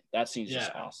that scene's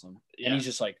just awesome. Yeah. And he's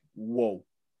just like, whoa.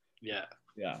 Yeah.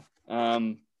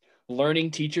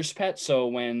 Learning teacher's pet. So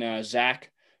when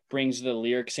Zach brings the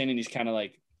lyrics in and he's kind of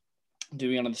like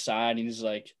doing it on the side and he's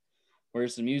like,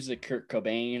 where's the music, Kurt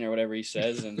Cobain or whatever he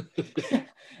says. And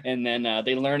and then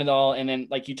they learn it all. And then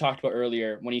like you talked about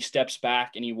earlier, when he steps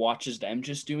back and he watches them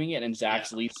just doing it and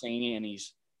Zach's lead singing and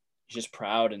he's just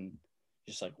proud and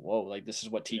just like, whoa, like this is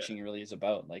what teaching really is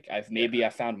about. Like I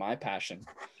found my passion.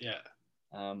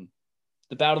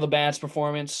 The Battle of the Bands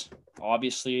performance,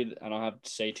 obviously I don't have to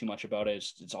say too much about it.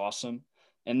 It's awesome.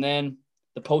 And then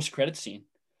the post-credit scene.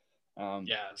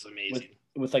 It's amazing.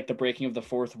 With like the breaking of the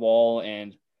fourth wall,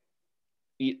 and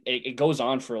it goes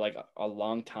on for like a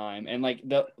long time. And like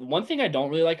the one thing I don't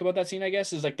really like about that scene, I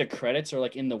guess, is like the credits are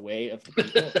like in the way of the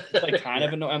people. It's like kind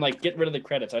of annoying. I'm like, get rid of the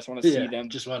credits. I just want to see them.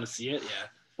 Just want to see it. Yeah.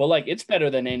 But like, it's better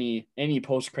than any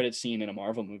post-credit scene in a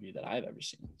Marvel movie that I've ever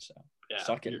seen. So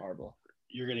suck it, Marvel.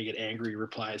 You're gonna get angry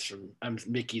replies from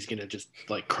Mickey's gonna just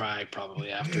like cry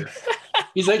probably after.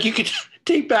 He's like, you could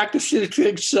take back the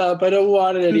 $6 sub. I don't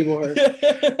want it anymore.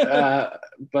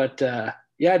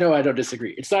 No, I don't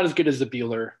disagree. It's not as good as the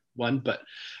Bueller one, but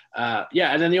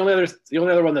and then the only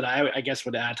other one that I guess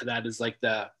would add to that is like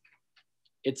I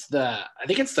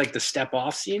think it's like the step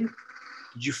off scene.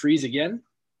 Did you freeze again?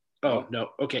 Oh no.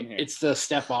 Okay. I'm here. It's the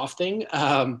step off thing.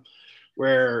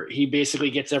 Where he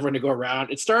basically gets everyone to go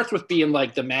around. It starts with being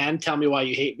like the man, tell me why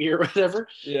you hate me or whatever.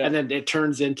 Yeah. And then it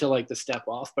turns into like the step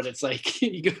off, but it's like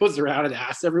he goes around and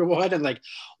asks everyone. And like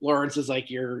Lawrence is like,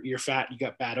 you're fat, you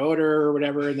got bad odor or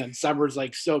whatever. And then Summer's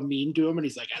like so mean to him. And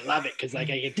he's like, I love it. Cause like,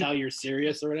 I can tell you're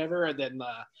serious or whatever. And then,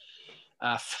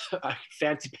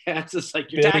 Fancy Pants is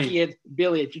like, you're tacky and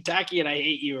Billy, you're tacky and I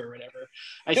hate you or whatever.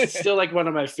 I still like one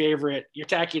of my favorite, you're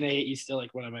tacky and I hate you, still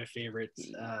like one of my favorites.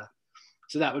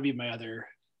 So that would be my other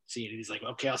scene. And he's like,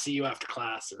 okay, I'll see you after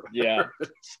class or whatever.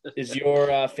 Yeah. Is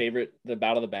your favorite the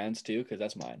Battle of the Bands too? Because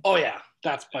that's mine. Oh yeah,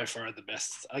 that's by far the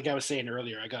best. Like I was saying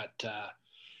earlier, I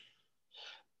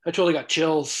totally got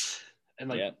chills and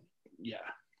like yeah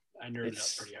I nerded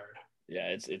out pretty hard.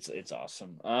 Yeah, it's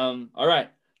awesome. All right.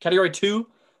 Category 2,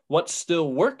 what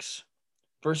still works?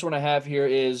 First one I have here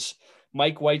is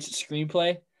Mike White's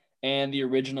screenplay and the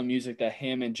original music that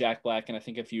him and Jack Black and I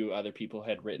think a few other people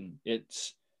had written.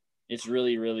 It's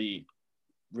really, really,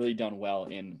 really done well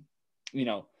in, you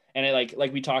know, and it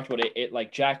like we talked about it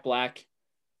like Jack Black,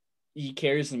 he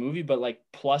carries the movie, but like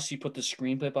plus you put the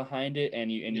screenplay behind it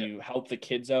and you help the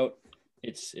kids out.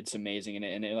 It's amazing.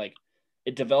 And it like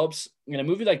it develops in a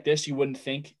movie like this, you wouldn't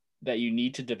think that you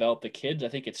need to develop the kids. I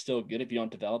think it's still good if you don't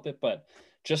develop it, but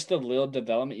just the little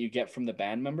development you get from the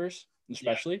band members,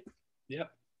 especially. Yeah.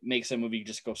 Makes a movie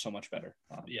just go so much better.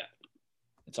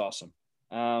 It's awesome.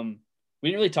 We didn't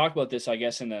really talk about this, I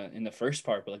guess, in the first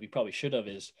part, but like we probably should have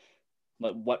is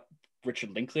like what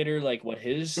Richard Linklater, like what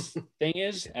his thing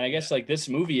is. And I guess like this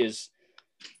movie is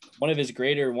one of his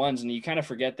greater ones, and you kind of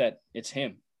forget that it's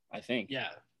him, I think. Yeah.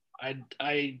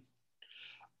 I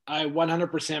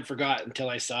 100% forgot until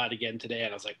I saw it again today,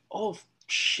 and I was like, oh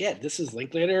shit, this is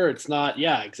Linklater. It's not,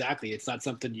 yeah, exactly. It's not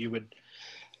something you would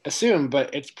assume,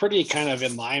 but it's pretty kind of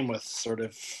in line with sort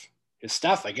of his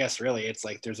stuff, I guess. Really, it's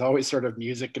like there's always sort of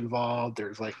music involved.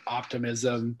 There's like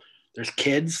optimism. There's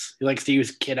kids. He likes to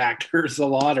use kid actors a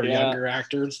lot or younger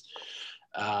actors.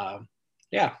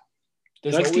 Yeah,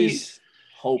 there's always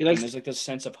hope. And there's like this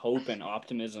sense of hope and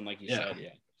optimism, like you said.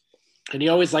 Yeah, and he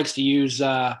always likes to use.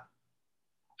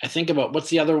 I think about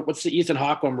what's the Ethan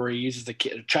Hawke one where he uses the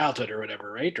kid, childhood or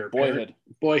whatever, right? Or Boyhood.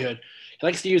 He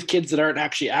likes to use kids that aren't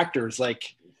actually actors,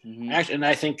 like. Mm-hmm. And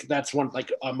I think that's one,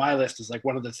 like on my list is like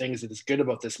one of the things that is good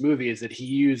about this movie is that he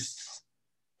used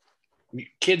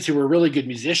kids who were really good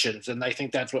musicians. And I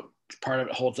think that's what part of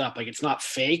it holds up. Like, it's not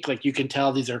fake. Like you can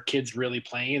tell these are kids really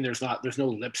playing. There's no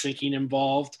lip syncing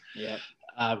involved. Yeah.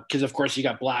 Cause of course you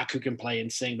got Black who can play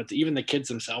and sing, but even the kids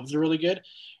themselves are really good.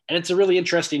 And it's a really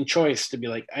interesting choice to be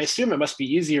like, I assume it must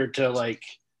be easier to like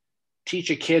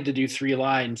teach a kid to do 3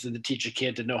 lines than to teach a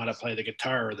kid to know how to play the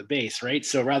guitar or the bass, right?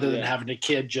 So rather than having a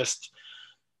kid just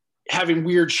having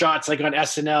weird shots like on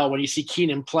SNL when you see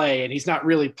Keenan play and he's not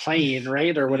really playing,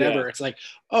 right? Or whatever. It's like,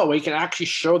 oh, we can actually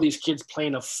show these kids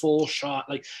playing a full shot.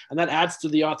 Like, and that adds to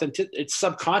the authentic, it's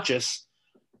subconscious,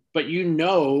 but you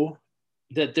know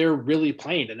that they're really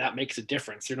playing and that makes a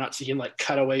difference. You're not seeing like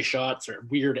cutaway shots or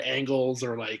weird angles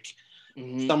or like,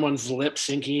 someone's lip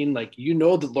syncing. Like, you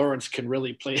know that Lawrence can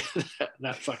really play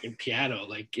that fucking piano.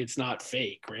 Like, it's not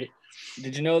fake, right?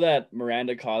 Did you know that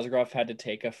Miranda Cosgrove had to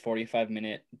take a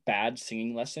 45-minute bad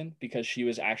singing lesson because she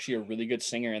was actually a really good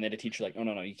singer, and they had to teach her like, oh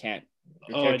no, you can't.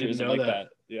 I didn't know like that.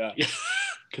 Yeah.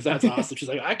 Because that's awesome. She's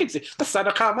like, I can see the sun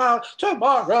will come out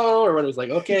tomorrow, or what. It was like,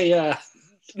 okay, yeah.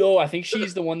 No, I think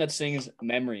she's the one that sings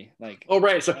Memory. Like, oh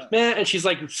right, so man, and she's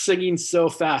like singing so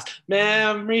fast.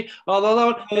 Memory, all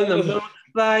alone in the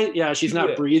moonlight. Yeah, she's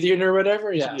not breathing or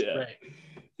whatever. Yeah, right.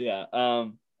 Yeah.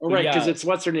 Oh right, because it's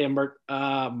what's her name,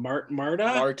 Marta.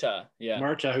 Marta. Yeah.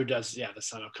 Marta, who does the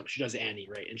Sun will come. She does Annie,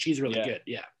 right, and she's really good.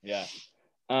 Yeah. Yeah.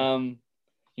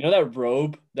 You know that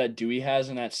robe that Dewey has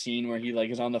in that scene where he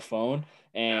like is on the phone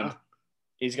and.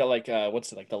 He's got like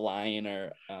what's it, like the lion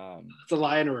or it's a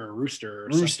lion or a rooster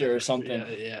or something.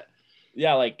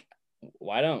 Yeah, like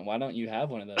why don't you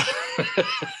have one of those?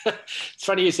 It's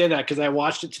funny you say that because I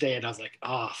watched it today and I was like,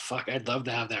 oh fuck, I'd love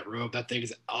to have that robe. That thing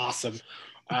is awesome.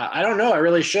 I don't know, I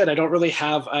really should. I don't really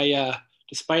have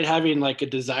despite having like a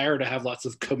desire to have lots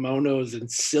of kimonos and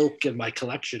silk in my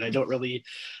collection, I don't really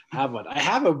have one. I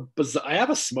have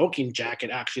a smoking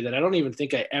jacket actually that I don't even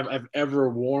think I've ever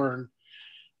worn.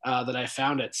 That I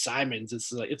found at Simon's.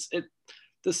 It's like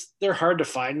they're hard to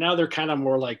find now. They're kind of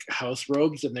more like house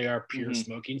robes than they are pure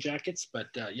smoking jackets. But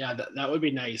that would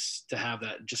be nice to have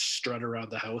that just strut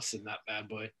around the house in that bad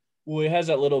boy. Well, he has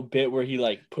that little bit where he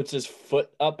like puts his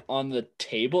foot up on the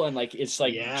table and like it's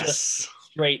like just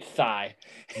straight thigh.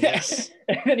 Yes.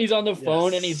 And he's on the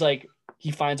phone and he's like he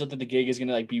finds out that the gig is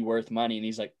gonna like be worth money and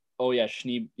he's like, oh yeah,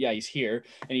 Schneeb, yeah, he's here.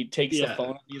 And he takes the Yeah.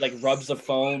 phone, he like rubs the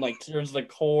phone, like turns the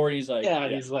cord. He's like, Yeah,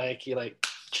 and he's like,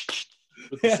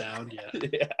 with the sound.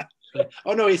 Yeah. Like,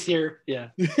 oh no, he's here. Yeah.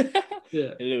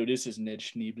 Yeah. Hello, this is Ned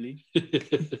Schneebly.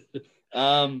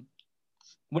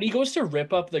 When he goes to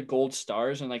rip up the gold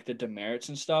stars and like the demerits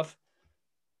and stuff,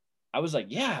 I was like,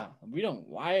 yeah, we don't.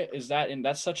 Why is that? And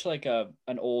that's such like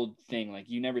an old thing. Like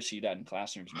you never see that in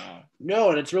classrooms now. No,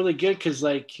 and it's really good because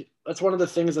like that's one of the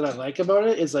things that I like about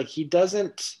it is like he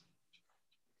doesn't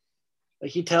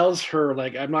like he tells her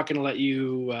like I'm not going to let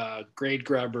you grade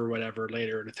grub or whatever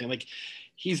later or anything. Like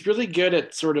he's really good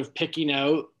at sort of picking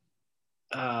out.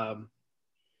 Um,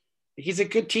 he's a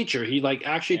good teacher. He like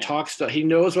actually talks to. He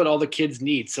knows what all the kids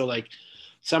need. So like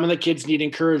some of the kids need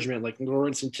encouragement, like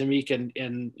Lawrence and Tamika,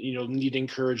 and need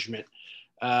encouragement.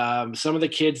 Some of the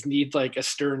kids need like a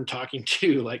stern talking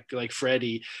to, like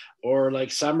Freddie, or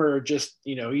like Summer. Just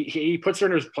he puts her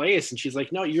in her place, and she's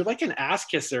like, "No, you're like an ass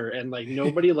kisser, and like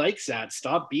nobody likes that.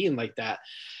 Stop being like that."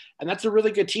 And that's a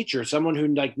really good teacher, someone who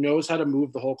like knows how to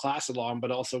move the whole class along,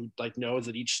 but also like knows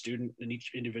that each student and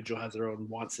each individual has their own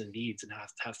wants and needs, and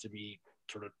has to be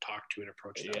sort of talked to and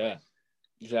approached. Yeah,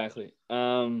 exactly.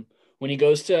 When he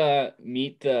goes to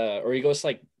or he goes to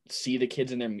like see the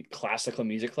kids in their classical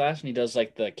music class, and he does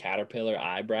like the caterpillar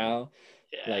eyebrow.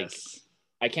 Yes. Like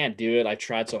I can't do it. I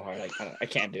tried so hard. Like I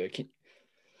can't do it.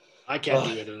 I can't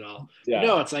do it at all. Yeah.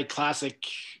 No, it's like classic.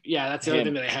 Yeah, that's the other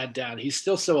thing that I had down. He's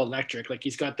still so electric. Like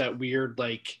he's got that weird,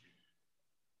 like,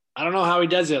 I don't know how he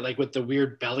does it, like with the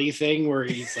weird belly thing where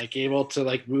he's like able to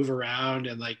like move around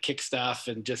and like kick stuff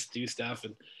and just do stuff.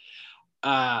 And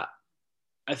I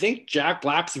think Jack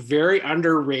Black's very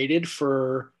underrated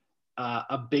for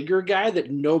a bigger guy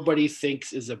that nobody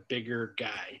thinks is a bigger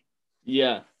guy.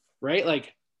 Yeah. Right?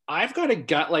 Like I've got a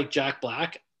gut like Jack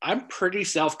Black. I'm pretty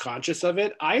self-conscious of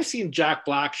it. I've seen Jack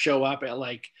Black show up at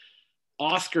like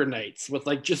Oscar nights with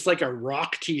like just like a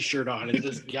rock t-shirt on and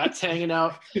his guts hanging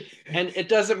out, and it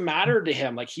doesn't matter to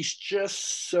him. Like he's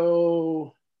just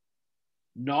so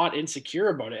not insecure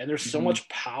about it, and there's so much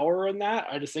power in that.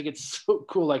 I just think it's so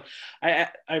cool. Like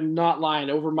I'm not lying.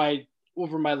 Over my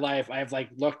life, I've like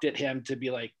looked at him to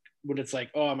be like, when it's like,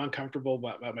 oh, I'm uncomfortable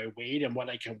about my weight and what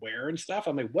I can wear and stuff.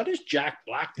 I'm like, what is Jack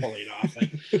Black pulling off?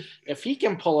 Like, if he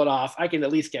can pull it off, I can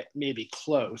at least get maybe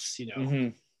close,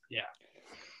 Yeah.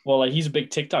 Well, like he's a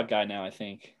big TikTok guy now, I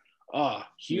think. Oh,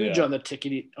 huge on the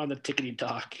tickety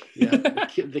talk. Yeah,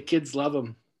 the kids love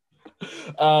him.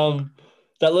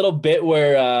 That little bit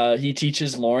where he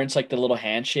teaches Lawrence like the little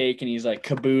handshake, and he's like,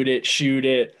 "Kaboot it, shoot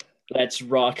it." Let's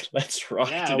rock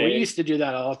yeah, today. We used to do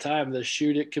that all the time. The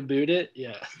shoot it, kaboot it.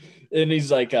 Yeah. And he's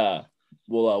like,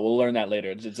 we'll learn that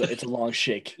later. It's a long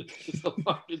shake.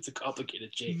 It's a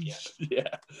complicated shake, yeah.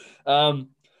 Yeah.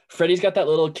 Freddie's got that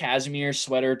little cashmere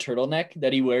sweater turtleneck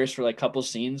that he wears for like a couple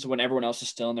scenes when everyone else is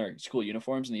still in their school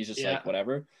uniforms, and he's just like,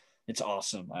 whatever. It's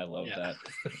awesome. I love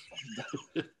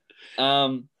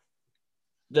that.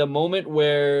 The moment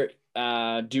where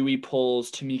Dewey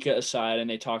pulls Tamika aside and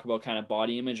they talk about kind of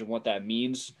body image and what that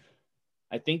means.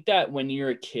 I think that when you're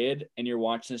a kid and you're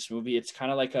watching this movie, it's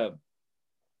kind of like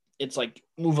it's like,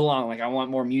 move along. Like, I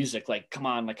want more music. Like, come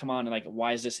on. And like,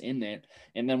 why is this in it?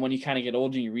 And then when you kind of get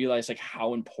older, you realize like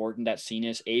how important that scene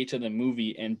is, A, to the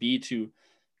movie, and B, to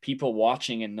people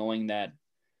watching and knowing that,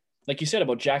 like you said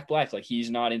about Jack Black, like he's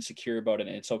not insecure about it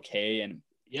and it's okay. And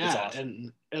yeah. It's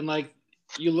awesome. And like,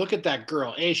 you look at that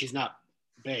girl, A, she's not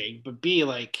big, but B,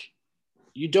 like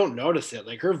you don't notice it.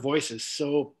 Like her voice is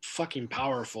so fucking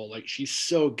powerful. Like she's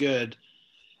so good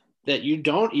that you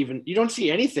don't see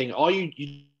anything. All you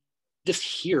just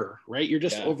hear, right? You're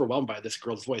just overwhelmed by this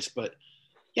girl's voice. But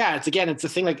yeah, it's a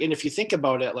thing. Like, and if you think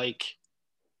about it, like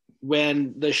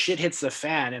when the shit hits the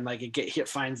fan and like you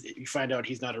find out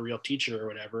he's not a real teacher or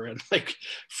whatever, and like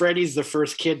Freddie's the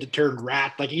first kid to turn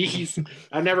rat. Like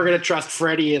I'm never gonna trust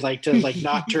Freddie like to like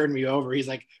not turn me over. He's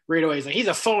like right away, he's like, he's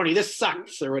a phony, this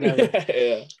sucks or whatever.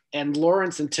 Yeah. And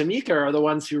Lawrence and Tamika are the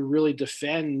ones who really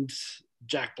defend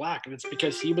Jack Black, and it's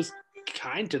because he was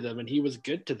kind to them and he was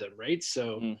good to them, right?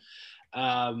 So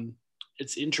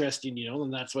it's interesting,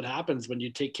 and that's what happens when you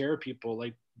take care of people.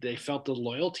 Like they felt the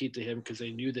loyalty to him because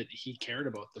they knew that he cared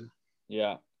about them.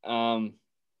 Yeah.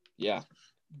 Yeah.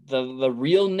 The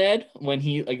real Ned, when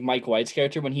he, like Mike White's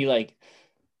character, when he like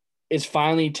is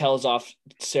finally tells off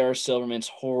Sarah Silverman's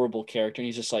horrible character, and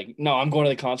he's just like, no, I'm going to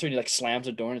the concert, and he like slams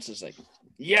the door, and it's just like,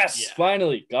 yes,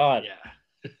 finally, God.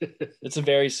 Yeah. It's a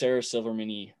very Sarah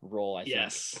Silverman-y role, I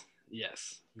think.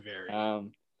 Yes, very.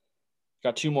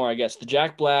 Got two more, I guess. The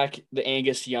Jack Black, the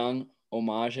Angus Young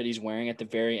homage that he's wearing at the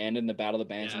very end in the Battle of the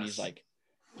Bands, and he's like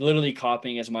literally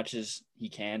copying as much as he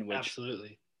can, which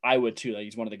absolutely. I would too. Like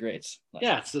he's one of the greats. Like,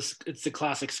 Yeah, it's the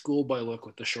classic schoolboy look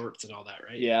with the shorts and all that,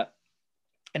 right? yeah.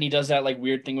 And he does that like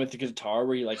weird thing with the guitar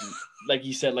where he like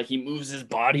you said, like he moves his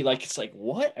body like it's like,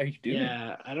 what are you doing?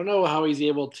 Yeah, I don't know how he's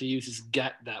able to use his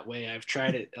gut that way. I've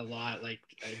tried it a lot. Like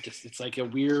it's like a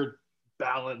weird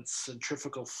balance,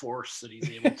 centrifugal force that he's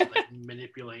able to like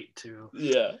manipulate to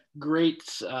great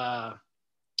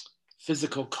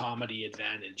physical comedy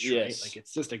advantage, right? Like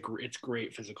it's just it's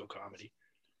great physical comedy.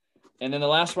 And then the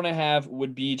last one I have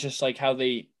would be just like how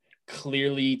they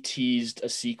clearly teased a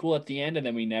sequel at the end, and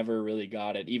then we never really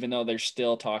got it, even though they're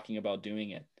still talking about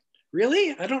doing it.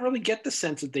 Really? I don't really get the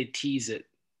sense that they tease it.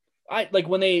 I like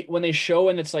when they show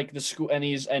and it's like the school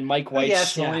and Mike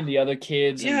White's showing the other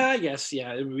kids. Yeah, I guess.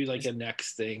 Yeah, it would be like a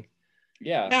next thing.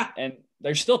 Yeah. And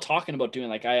they're still talking about doing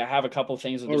like I have a couple of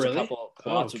things. There's a couple of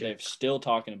plots where they're still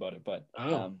talking about it, but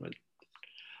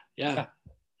yeah.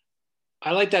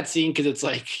 I like that scene because it's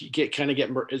like you get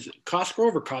is it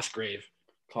Cosgrove or Cosgrave?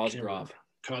 Cosgrove.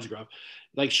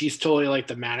 Like she's totally like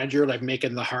the manager, like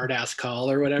making the hard ass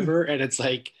call or whatever, and it's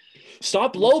like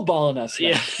stop lowballing us.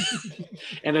 Yeah.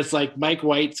 And it's like Mike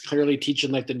White's clearly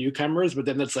teaching like the newcomers, but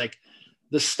then it's like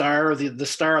the star of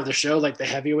the show, like the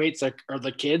heavyweights are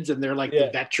the kids and they're like the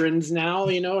veterans now,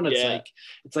 you know, and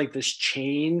it's like this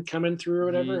chain coming through or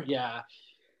whatever. Mm-hmm.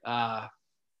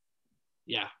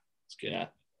 Yeah. It's good. Yeah.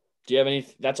 Do you have any?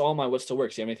 That's all my what still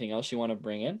works. Do you have anything else you want to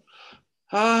bring in?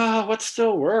 What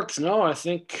still works? No, I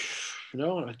think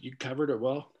you covered it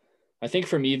well. I think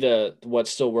for me, what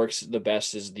still works the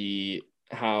best is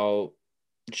how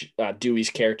Dewey's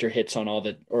character hits all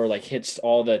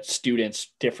the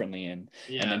students differently and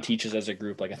then teaches as a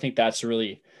group. Like I think that's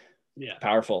really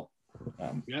powerful.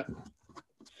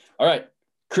 All right,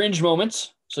 cringe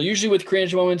moments. So usually with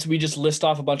cringe moments, we just list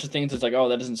off a bunch of things. It's like, oh,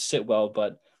 that doesn't sit well.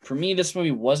 But for me, this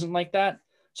movie wasn't like that.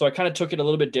 So I kind of took it a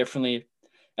little bit differently.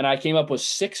 And I came up with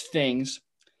 6 things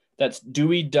that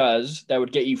Dewey does that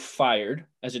would get you fired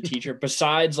as a teacher,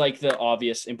 besides like the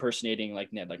obvious impersonating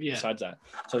like Ned, besides that.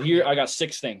 So here I got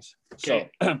 6 things.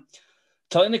 Okay. So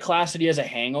telling the class that he has a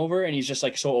hangover and he's just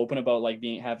like so open about like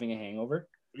having a hangover.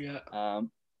 Yeah.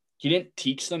 He didn't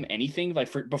teach them anything.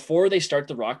 Like before they start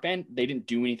the rock band, they didn't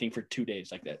do anything for 2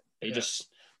 days like that. They just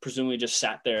presumably just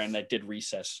sat there and they did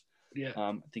recess. Yeah.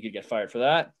 I think he'd get fired for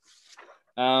that.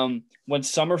 When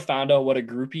Summer found out what a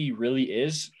groupie really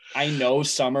is, I know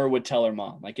Summer would tell her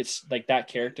mom. Like it's like that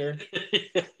character.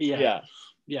 Yeah.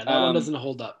 That one doesn't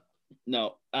hold up.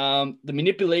 No. The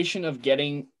manipulation of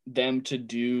getting them to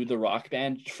do the rock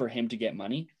band for him to get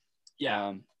money.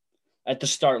 Yeah. At the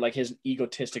start, like his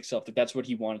egotistic self, like that's what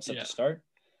he wanted at the start.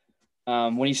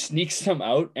 When he sneaks them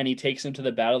out and he takes them to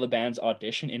the Battle of the Bands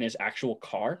audition in his actual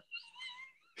car.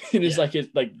 It is like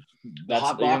that's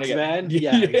hot box van.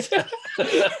 Yeah.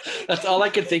 That's all I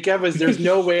could think of is there's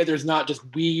no way there's not just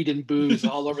weed and booze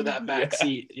all over that back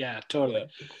seat. Yeah, totally.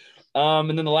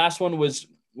 And then the last one was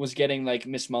getting like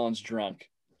Miss Mullins drunk.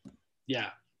 Yeah.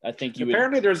 I think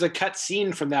apparently there's a cut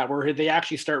scene from that where they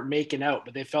actually start making out,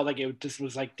 but they felt like it just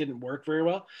was like didn't work very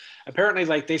well. Apparently,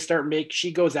 like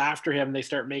she goes after him, they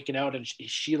start making out, and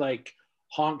she like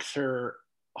honks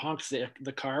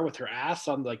the car with her ass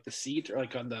on like the seat or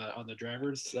like on the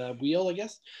driver's wheel, I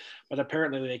guess. But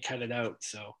apparently they cut it out.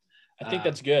 So I think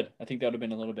that's good. I think that would have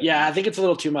been a little bit. Yeah, much. I think it's a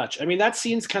little too much. I mean, that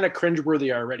scene's kind of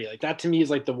cringeworthy already. Like that to me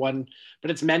is like the one, but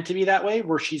it's meant to be that way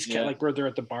where she's kind of like where they're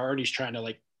at the bar and he's trying to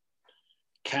like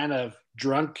kind of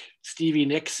drunk Stevie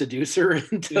Nicks seduce her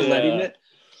into letting it.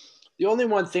 The only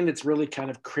one thing that's really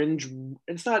kind of cringe,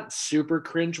 it's not super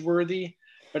cringeworthy,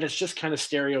 but it's just kind of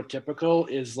stereotypical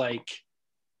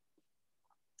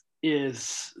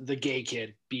is the gay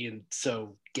kid being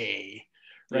so gay,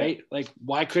 right? Yeah. Like,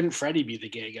 why couldn't Freddie be the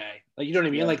gay guy? Like, you know what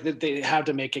I mean? Yeah. Like, they have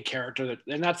to make a character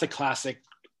and that's a classic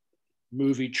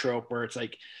movie trope where it's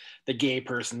like the gay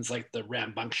person's like the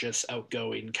rambunctious,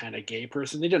 outgoing kind of gay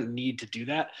person. They didn't need to do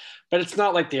that, but it's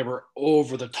not like they were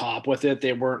over the top with it.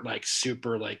 They weren't like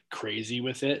super like crazy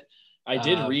with it. I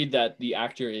did read that the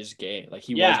actor is gay. Like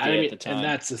he was gay at the time. And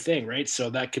that's the thing, right? So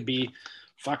that could be,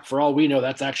 for all we know,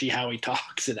 that's actually how he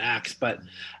talks and acts. But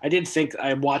I did think,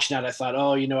 I'm watching that, I thought,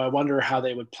 I wonder how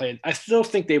they would play it. I still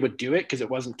think they would do it because it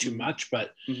wasn't too much,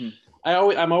 but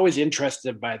I'm always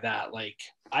interested by that. Like,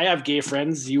 I have gay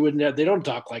friends. You would never, they don't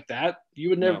talk like that. You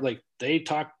would never, like, they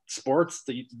talk sports.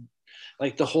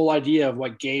 Like the whole idea of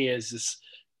what gay is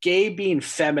gay being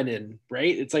feminine,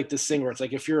 right? It's like this thing where it's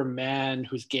like, if you're a man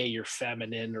who's gay, you're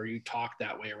feminine or you talk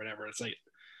that way or whatever. It's like,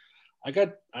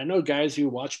 I know guys who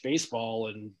watch baseball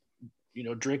and,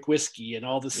 drink whiskey and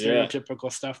all the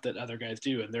stereotypical stuff that other guys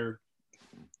do. And they're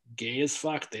gay as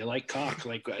fuck. They like cock.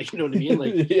 Like, you know what I mean?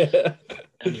 Like,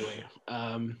 Anyway,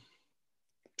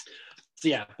 so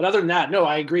yeah, but other than that, no,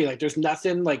 I agree. Like, there's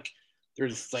nothing like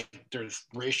there's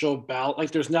racial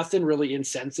like there's nothing really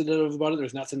insensitive about it.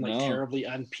 There's nothing like No. terribly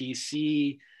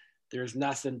un-PC. There's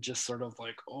nothing just sort of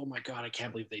like, oh my god, I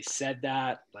can't believe they said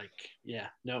that. Like, yeah,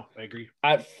 no, I agree.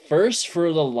 At first,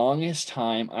 for the longest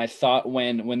time, I thought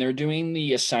when they're doing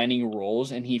the assigning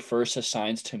roles and he first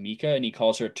assigns Tamika and he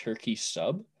calls her turkey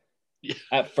sub. Yeah.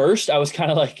 At first, I was kind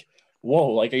of like, "Whoa,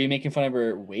 like, are you making fun of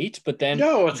her weight?" But then,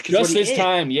 No, it's just this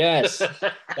time, yes,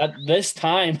 at this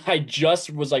time, I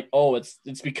just was like, "Oh, it's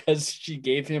because she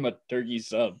gave him a turkey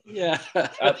sub." Yeah.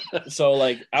 So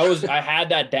like, I had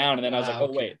that down, and then I was like, "Oh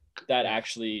okay. wait, that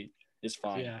actually is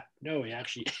fine." Yeah. No, he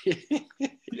actually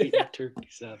ate a turkey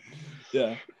sub.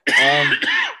 Yeah.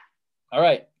 All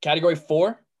right. Category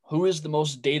 4. Who is the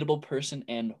most dateable person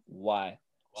and why?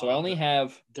 So I only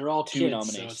have they're all 2 kids,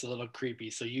 nominees. so it's a little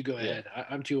creepy. So you go ahead.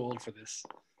 I'm too old for this.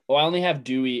 Well, I only have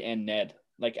Dewey and Ned,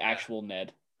 like actual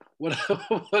Ned. What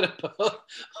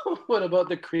about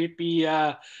the creepy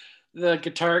the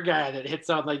guitar guy that hits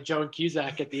on like Joan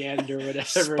Cusack at the end or whatever?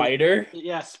 Spider?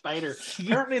 Yeah, Spider.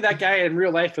 Apparently that guy in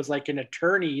real life was like an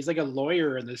attorney. He's like a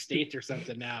lawyer in the States or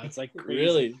something now. It's like crazy.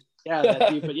 Really? Yeah, that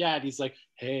dude. But yeah, and he's like,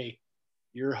 hey,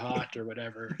 you're hot or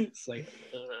whatever. It's like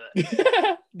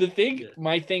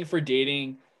my thing for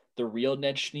dating the real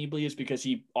Ned Schneebly is because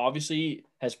he obviously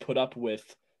has put up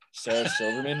with Sarah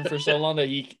Silverman for so long that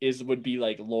he would be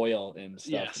like loyal and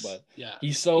stuff. Yes. But yeah,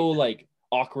 he's so like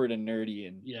awkward and nerdy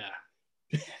and yeah.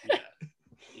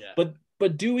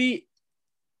 But Dewey,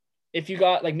 if you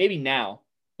got like maybe now,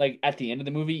 like at the end of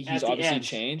the movie, he's obviously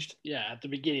changed. Yeah, at the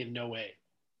beginning, no way.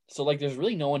 So like, there's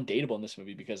really no one dateable in this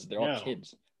movie because they're all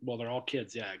kids. Well, they're all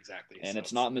kids, yeah, exactly. And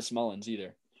it's not Miss Mullins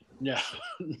either. No,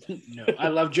 no. I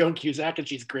love Joan Cusack and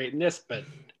she's great in this, but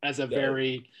as a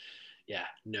very, yeah.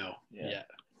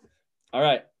 All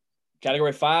right,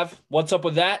 category 5. What's up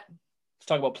with that? Let's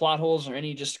talk about plot holes or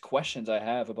any just questions I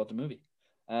have about the movie.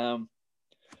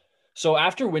 So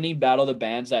after winning Battle of the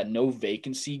Bands, that no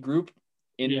vacancy group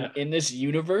in this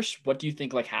universe, what do you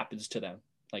think like happens to them?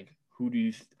 Like, what do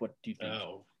you think?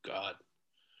 Oh God,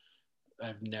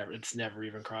 it's never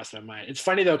even crossed my mind. It's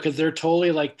funny though, because they're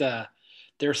totally like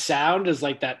their sound is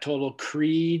like that total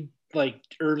Creed, like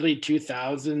early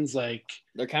 2000s, like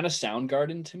they're kind of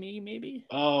Soundgarden to me, maybe.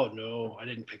 Oh no, I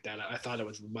didn't pick that up. I thought it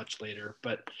was much later,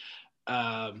 but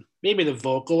maybe the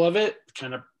vocal of it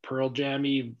kind of Pearl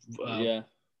Jammy.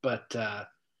 But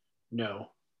no,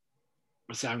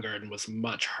 Soundgarden was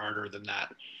much harder than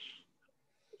that.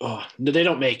 Oh, no, they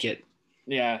don't make it.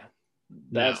 Yeah,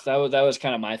 that was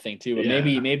kind of my thing too. But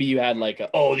maybe you had like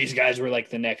these guys were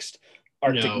like the next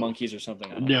Arctic Monkeys or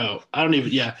something. I don't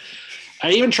even. Yeah,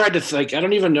 I even tried to I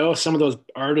don't even know if some of those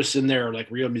artists in there are like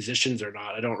real musicians or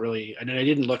not. I don't really. I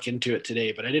didn't look into it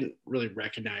today, but I didn't really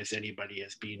recognize anybody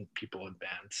as being people in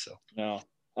bands. So no.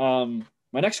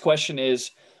 My next question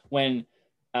is when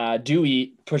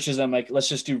Dewey pushes them like, let's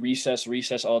just do recess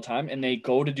all the time, and they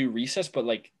go to do recess, but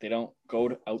like they don't go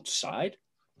to outside.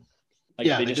 Like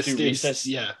they just do recess.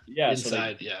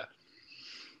 Inside. So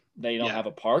they don't have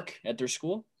a park at their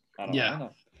school. I don't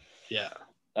know. Yeah.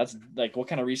 That's like, what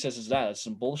kind of recess is that? That's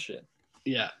some bullshit.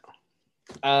 Yeah.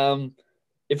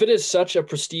 If it is such a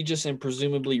prestigious and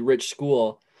presumably rich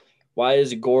school, why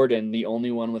is Gordon the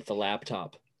only one with the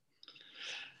laptop?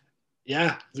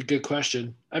 Yeah, it's a good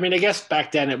question. I mean, I guess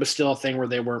back then it was still a thing where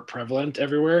they weren't prevalent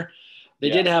everywhere. They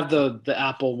did have the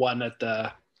Apple one at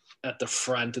the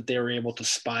front that they were able to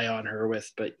spy on her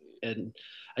with, and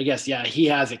I guess he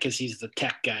has it because he's the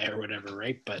tech guy or whatever,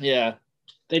 right? But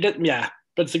they didn't. Yeah,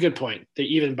 but it's a good point.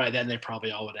 Even by then they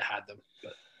probably all would have had them.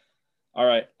 But. All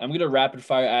right, I'm gonna rapid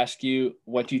fire ask you,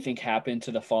 what do you think happened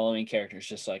to the following characters,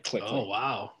 just like quickly? Oh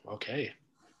wow, okay.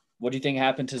 What do you think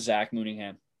happened to Zach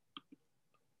Mooningham?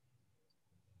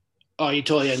 Oh, he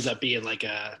totally ends up being like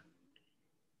a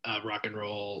rock and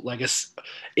roll, like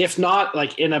if not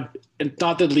like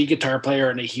not the lead guitar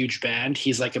player in a huge band,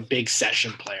 he's like a big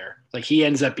session player. Like he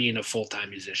ends up being a full-time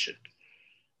musician.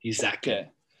 He's that good.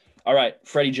 All right,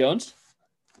 Freddie Jones.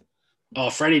 Oh,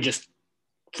 Freddie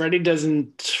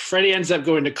ends up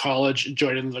going to college,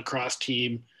 joining the lacrosse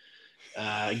team,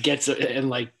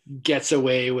 gets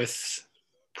away with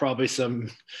probably some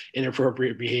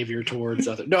inappropriate behavior towards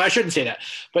other. No, I shouldn't say that.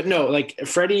 But no, like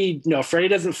Freddie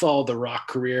doesn't follow the rock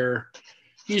career.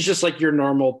 He's just like your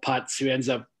normal putz who ends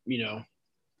up,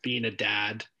 being a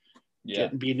dad,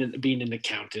 being an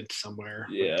accountant somewhere.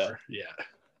 Yeah. Yeah.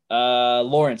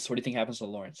 Lawrence, what do you think happens to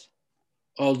Lawrence?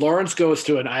 Oh, Lawrence goes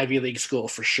to an Ivy League school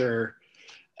for sure.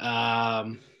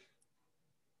 Sort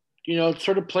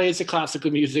of plays the classical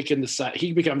music in the side.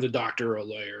 He becomes a doctor or a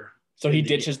lawyer. So he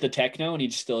ditches the techno and he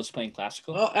still is playing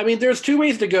classical? Well, I mean, there's two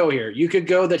ways to go here. You could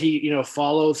go that he,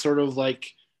 follows sort of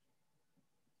like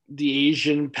the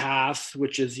Asian path,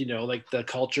 which is, like the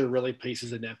culture really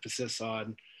places an emphasis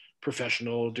on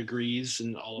professional degrees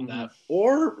and all of that.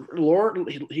 Or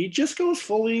Lord, he just goes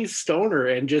fully stoner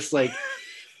and just like,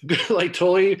 like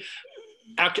totally.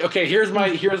 Okay, here's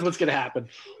what's gonna happen.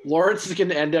 Lawrence is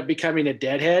gonna end up becoming a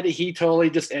deadhead. He totally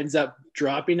just ends up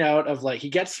dropping out of he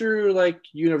gets through like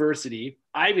university,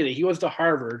 Ivy League. He goes to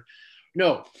Harvard.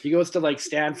 No, he goes to like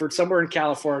Stanford, somewhere in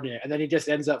California, and then he just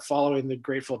ends up following the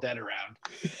Grateful Dead around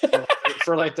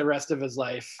for like the rest of his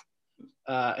life,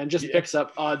 and just picks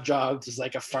up odd jobs as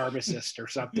like a pharmacist or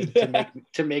something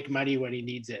to make money when he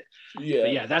needs it.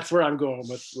 But that's where I'm going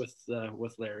with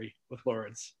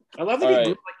Lawrence. I love that he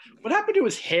grew, what happened to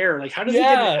his hair? Like, how does he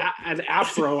get an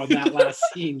afro on that last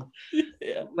scene?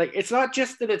 Like, it's not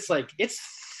just that it's like, it's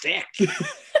thick.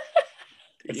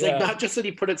 It's like, not just that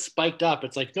he put it spiked up.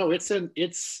 It's like, no, I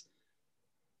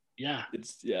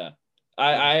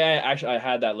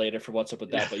had that later for what's up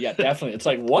with that, but definitely. It's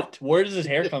like, what? Where does his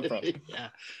hair come from?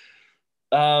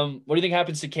 What do you think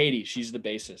happens to Katie? She's the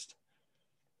bassist.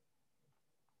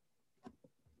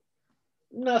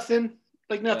 Nothing.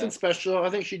 Like nothing special. I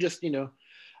think she just, the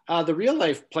real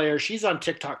life player, she's on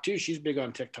TikTok too. She's big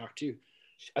on TikTok too.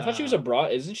 I thought she was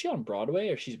isn't she on Broadway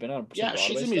or she's been on Broadway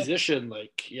she's a musician, but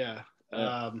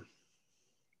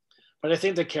I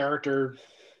think the character,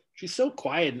 she's so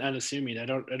quiet and unassuming. I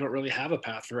don't really have a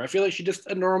path for her. I feel like she's just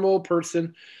a normal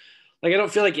person. Like I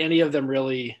don't feel like any of them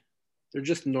really, they're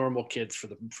just normal kids for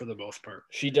the most part.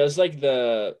 She does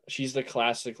she's the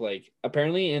classic, like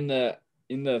apparently in the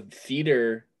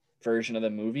theater version of the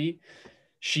movie,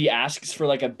 she asks for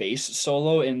like a bass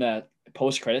solo in the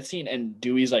post-credit scene, and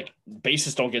Dewey's like,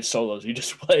 bassists don't get solos. You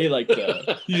just play like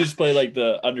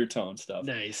the undertone stuff.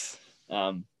 Nice.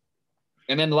 And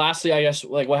then lastly, I guess,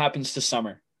 like what happens to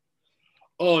Summer?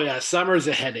 Oh yeah, Summer's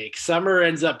a headache. Summer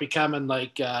ends up becoming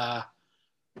like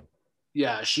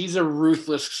she's a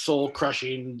ruthless,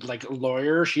 soul-crushing like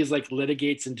lawyer. She's like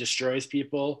litigates and destroys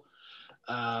people.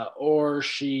 Or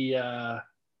she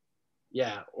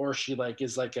like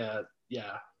is like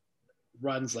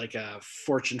runs like a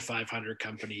Fortune 500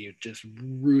 company just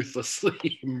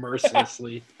ruthlessly,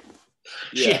 mercilessly.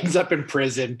 She ends up in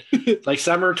prison. Like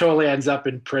Summer totally ends up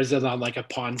in prison on like a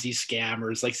Ponzi scam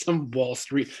or it's like some Wall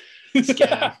Street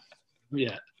scam.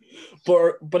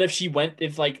 But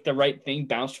if like the right thing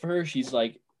bounced for her, she's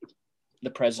like the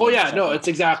president. Oh yeah, no, it's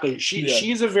exactly.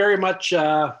 She's a very much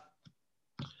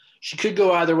she could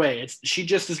go either way. She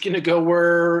just is going to go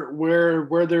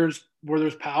where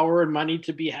there's power and money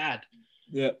to be had.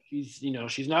 Yeah.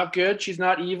 She's not good. She's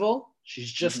not evil.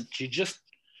 She's just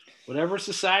whatever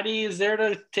society is there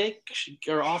to take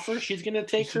or offer, she's going to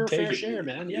take her fair share,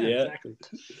 man. Yeah, exactly.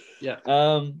 Yeah.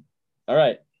 All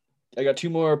right. I got two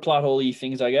more plot hole-y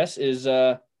things, I guess, is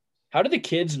how do the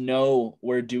kids know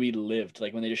where Dewey lived?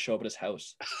 Like when they just show up at his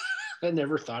house? I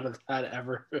never thought of that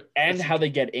ever. And how they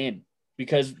get in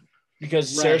because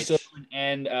Sarah Silverman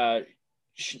and the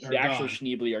actual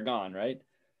Schneebly are gone, right?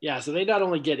 Yeah, so they not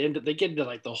only get into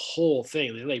like the whole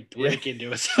thing. They like break into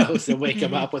his house and wake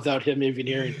him up without him even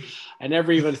hearing. I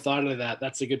never even thought of that.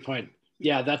 That's a good point.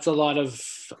 Yeah, that's a lot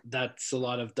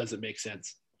of doesn't make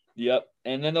sense. Yep.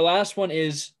 And then the last one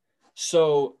is,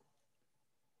 so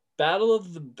Battle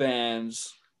of the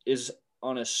Bands is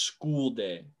on a school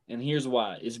day. And here's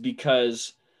why. Is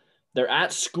because they're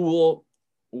at school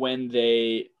when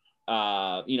they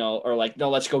are like,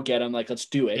 no, let's go get them. Like, let's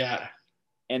do it. Yeah.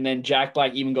 And then Jack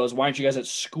Black even goes, why aren't you guys at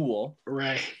school?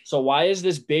 Right. So why is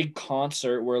this big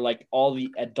concert where like all the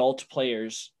adult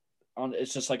players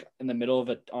it's just like in the middle of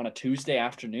it on a Tuesday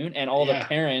afternoon, and all the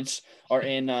parents are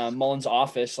in Mullen's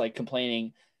office, like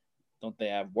complaining, don't they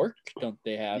have work? Don't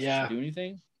they have to do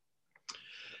anything?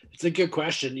 It's a good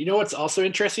question. You know what's also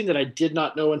interesting that I did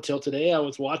not know until today? I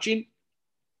was watching,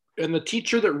 and the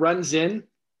teacher that runs in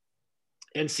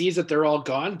and sees that they're all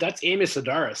gone, that's Amy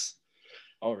Sedaris.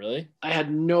 Oh, really? I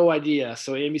had no idea.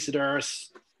 So Amy Sedaris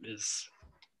is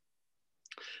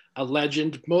a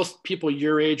legend. Most people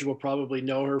your age will probably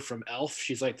know her from Elf.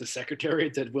 She's like the secretary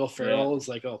that Will Ferrell is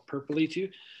like all purpley to.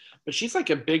 But she's like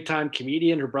a big time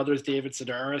comedian. Her brother's David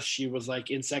Sedaris. She was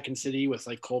like in Second City with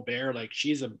like Colbert. Like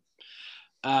she's and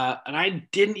I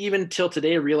didn't even till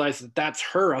today realize that that's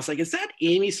her. I was like, is that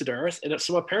Amy Sedaris? And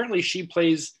so apparently she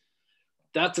plays,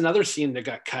 that's another scene that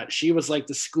got cut. She was like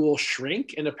the school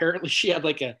shrink. And apparently she had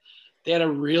they had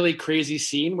a really crazy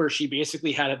scene where she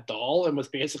basically had a doll and was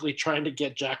basically trying to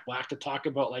get Jack Black to talk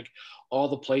about like all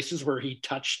the places where he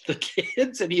touched the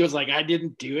kids. And he was like, I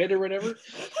didn't do it or whatever.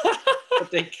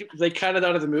 but they cut it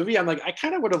out of the movie. I'm like, I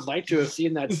kind of would have liked to have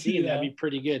seen that scene. Yeah. That'd be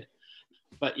pretty good.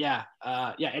 But yeah.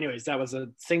 Anyways, that was a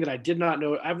thing that I did not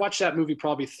know. I've watched that movie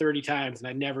probably 30 times, and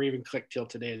I never even clicked till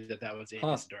today that was Amy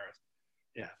Sedaris.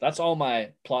 Yeah, that's all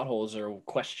my plot holes or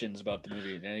questions about the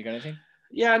movie. You got anything?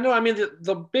 Yeah, no, I mean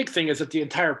the big thing is that the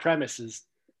entire premise is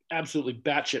absolutely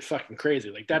batshit fucking crazy.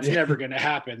 Like that's never going to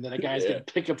happen. That a guy's going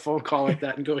to pick up a phone call like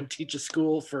that and go and teach a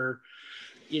school for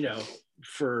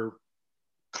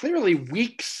clearly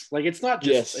weeks. Like it's not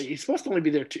just he's supposed to only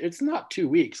be there. It's not 2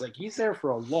 weeks. Like he's there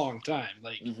for a long time.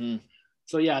 Like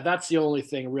so, yeah, that's the only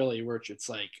thing really where it's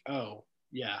like, oh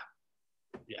yeah.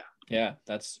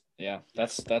 That's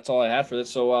all I had for this.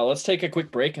 So let's take a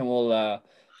quick break and we'll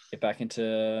get back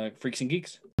into Freaks and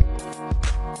Geeks.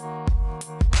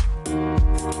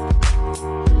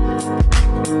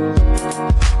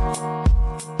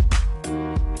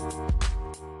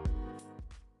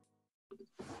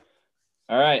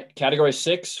 All right, category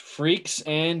 6, Freaks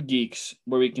and Geeks,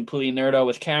 where we completely nerd out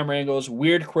with camera angles,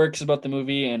 weird quirks about the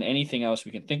movie, and anything else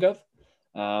we can think of.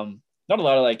 Not a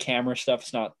lot of like camera stuff.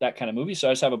 It's not that kind of movie. So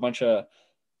I just have a bunch of,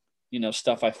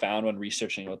 stuff I found when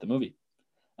researching about the movie.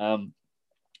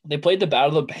 They played the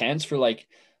Battle of the Bands for like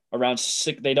around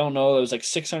 6. They don't know. It was like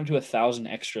 600 to 1,000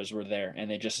 extras were there. And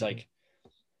they just like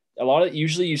a lot of,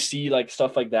 usually you see like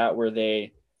stuff like that where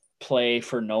they play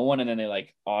for no one and then they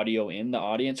like audio in the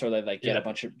audience, or they like get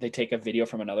they take a video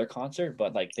from another concert,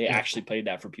 but like they actually played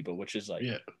that for people, which is like,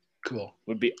 cool.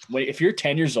 Would be, if you're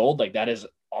 10 years old, like that's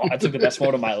like the best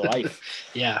moment of my life.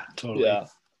 Yeah, totally. Yeah.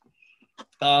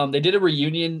 They did a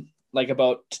reunion like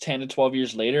about 10 to 12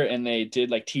 years later, and they did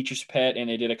like Teacher's Pet, and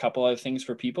they did a couple other things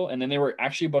for people, and then they were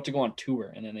actually about to go on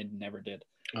tour, and then they never did.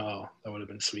 Oh, that would have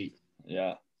been sweet.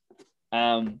 Yeah.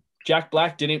 Jack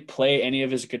Black didn't play any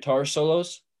of his guitar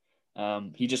solos.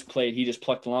 He just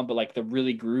plucked along, but like the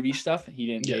really groovy stuff, he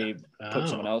didn't. They put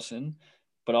someone else in,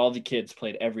 but all the kids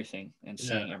played everything and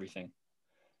sang everything.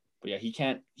 But yeah,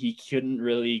 he couldn't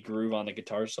really groove on the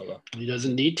guitar solo. He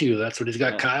doesn't need to. That's what he's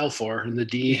got Kyle for in the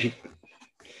D.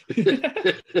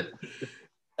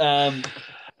 I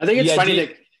think it's funny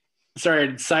that.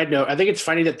 Sorry, side note. I think it's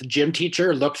funny that the gym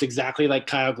teacher looks exactly like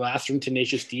Kyle Glass from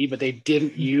Tenacious D, but they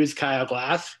didn't use Kyle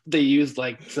Glass. They used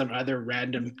like some other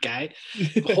random guy.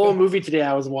 The whole movie today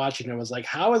I was watching, I was like,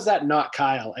 how is that not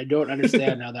Kyle? I don't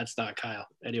understand how that's not Kyle.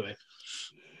 Anyway.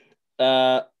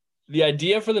 The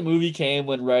idea for the movie came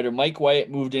when writer Mike White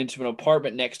moved into an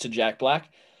apartment next to Jack Black.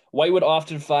 White would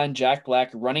often find Jack Black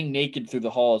running naked through the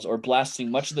halls or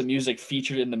blasting much of the music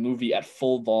featured in the movie at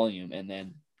full volume, and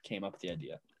then came up with the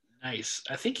idea. Nice.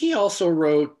 I think he also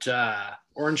wrote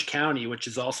Orange County, which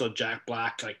is also Jack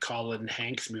Black, like Colin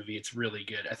Hanks movie. It's really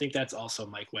good. I think that's also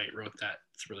Mike White wrote that.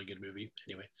 It's a really good movie.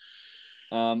 Anyway.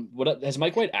 What has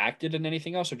Mike White acted in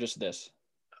anything else or just this?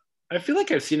 I feel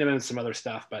like I've seen him in some other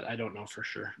stuff, but I don't know for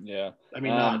sure. Yeah. I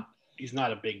mean, he's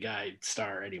not a big guy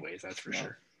star anyways, that's for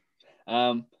sure.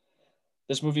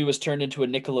 This movie was turned into a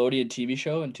Nickelodeon TV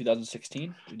show in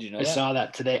 2016. Did you know that? I saw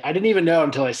that today. I didn't even know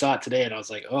until I saw it today, and I was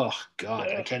like, oh, God,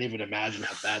 I can't even imagine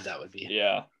how bad that would be.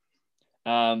 Yeah.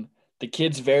 The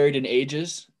kids varied in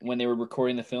ages when they were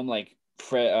recording the film, like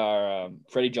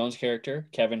Freddie Jones' character,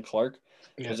 Kevin Clark,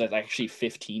 was actually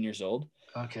 15 years old.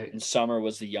 Okay. And Summer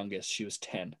was the youngest. She was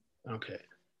 10. Okay.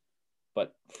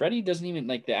 But Freddie doesn't even,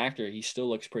 like the actor, he still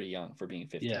looks pretty young for being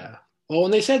 15. Yeah. Well,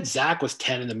 when they said Zach was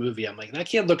 10 in the movie, I'm like, that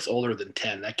kid looks older than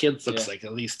 10. That kid looks like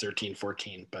at least 13,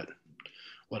 14, but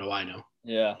what do I know?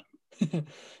 Yeah.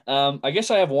 I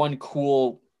guess I have one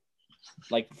cool,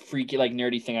 like freaky, like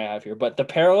nerdy thing I have here, but the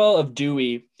parallel of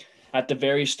Dewey at the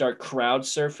very start crowd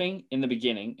surfing in the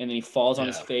beginning, and then he falls on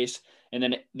his face, and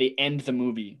then they end the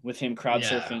movie with him crowd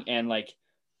surfing, and like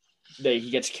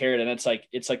he gets carried, and it's like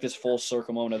this full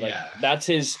circle moment of like that's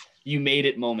his you made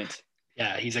it moment.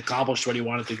 Yeah, he's accomplished what he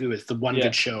wanted to do. It's the one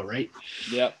good show, right?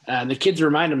 Yeah. And the kids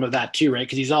remind him of that too, right?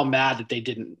 Because he's all mad that they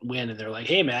didn't win, and they're like,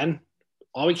 "Hey, man,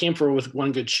 all we came for was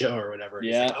one good show or whatever." And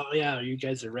yeah. He's like, oh yeah, you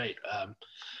guys are right. But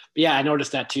yeah, I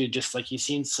noticed that too. Just like he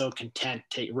seems so content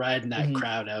riding that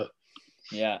crowd out.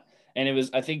 Yeah, and it was,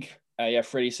 I think,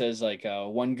 Freddie says like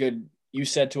you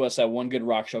said to us that one good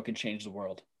rock show can change the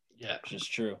world. Yeah, which is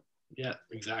true. Yeah,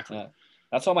 exactly.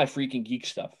 That's all my freaking geek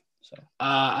stuff. So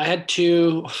I had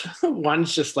two.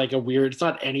 One's just like a weird. It's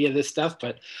not any of this stuff,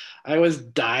 but I was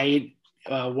dying.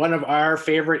 One of our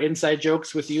favorite inside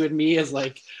jokes with you and me is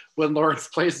like when Lawrence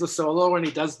plays the solo and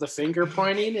he does the finger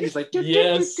pointing and he's like,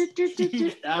 yes.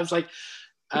 I was like,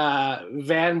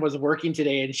 Van was working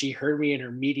today and she heard me in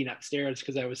her meeting upstairs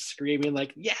because I was screaming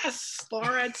like, yes,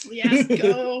 Lawrence, yes,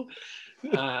 go,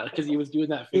 because he was doing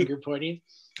that finger pointing.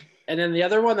 And then the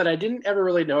other one that I didn't ever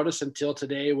really notice until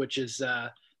today, which is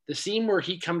the scene where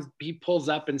he pulls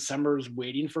up and Summer's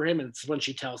waiting for him, and it's when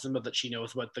she tells him that she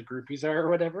knows what the groupies are or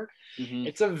whatever. Mm-hmm.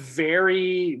 It's a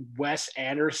very Wes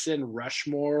Anderson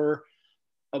Rushmore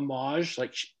homage,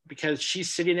 like because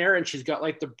she's sitting there and she's got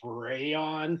like the beret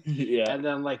on, Yeah. and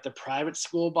then like the private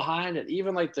school behind, and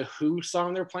even like the Who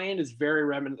song they're playing is very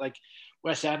reminiscent. Like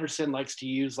Wes Anderson likes to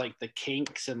use like the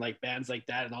Kinks and like bands like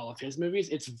that in all of his movies.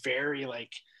 It's very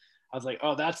like, I was like,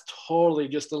 oh, that's totally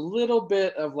just a little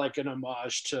bit of like an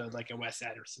homage to like a Wes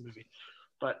Anderson movie.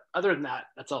 But other than that,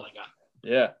 that's all I got.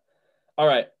 Yeah. All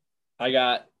right. I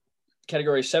got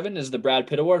category 7 is the Brad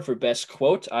Pitt Award for best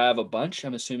quote. I have a bunch.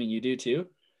 I'm assuming you do too.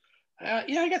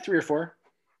 Yeah, I got 3 or 4.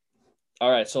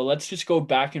 All right. So let's just go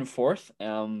back and forth.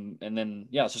 And then,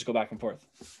 let's just go back and forth.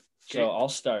 Okay. So I'll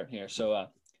start here. So,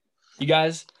 you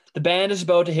guys, the band is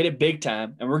about to hit it big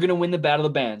time, and we're going to win the Battle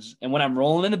of the Bands. And when I'm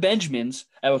rolling in the Benjamins,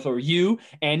 I will throw you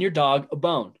and your dog a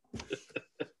bone.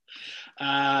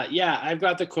 Yeah, I've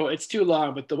got the quote. It's too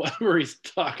long, but the one where he's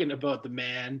talking about the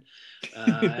man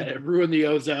ruined the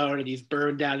ozone, and he's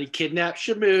burned down. He kidnapped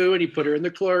Shamu, and he put her in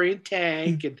the chlorine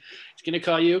tank, and he's going to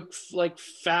call you like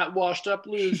fat, washed up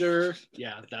loser.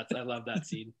 Yeah, I love that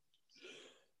scene.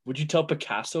 Would you tell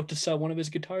Picasso to sell one of his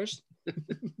guitars?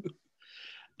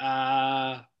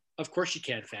 Of course you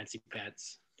can, Fancy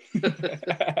Pants.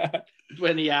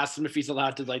 When he asks him if he's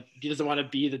allowed to, like, he doesn't want to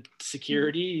be the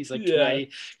security. He's like, can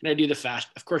I do the fashion?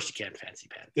 Of course you can, Fancy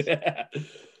Pants.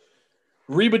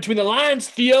 Read between the lines,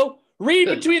 Theo. Read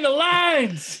between the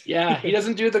lines. Yeah, he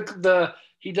doesn't do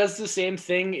he does the same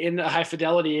thing in High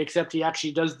Fidelity, except he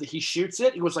actually he shoots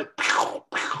it. He goes like, pow,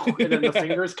 pow, and then the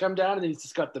fingers come down, and then he's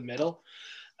just got the middle.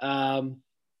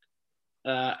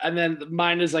 And then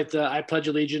mine is like I pledge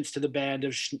allegiance to the band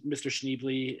of Mr.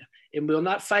 Schneebly and will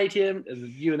not fight him. And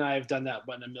you and I have done that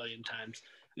one a million times.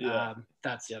 Yeah.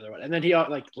 That's the other one. And then he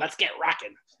like, let's get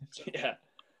rocking. Yeah.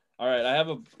 All right.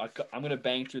 I'm going to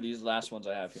bang through these last ones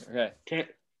I have here. Okay.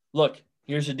 Look,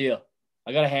 here's the deal.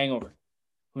 I got a hangover.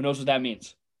 Who knows what that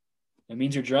means? It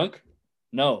means you're drunk?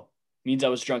 No. It means I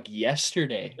was drunk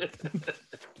yesterday.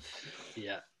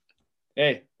 Yeah.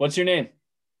 Hey, what's your name?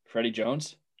 Freddie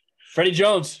Jones? Freddie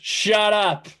Jones, shut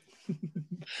up.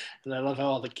 And I love how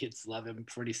all the kids love him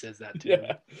before he says that too.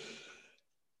 Yeah.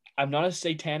 I'm not a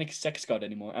satanic sex god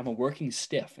anymore. I'm a working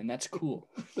stiff, and that's cool.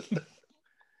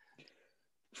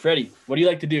 Freddie, what do you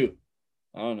like to do?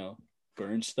 I don't know.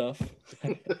 Burn stuff.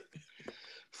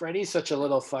 Freddie's such a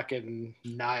little fucking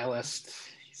nihilist.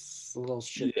 He's a little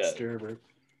shit disturber.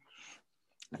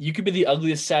 You could be the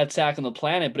ugliest sad sack on the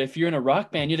planet, but if you're in a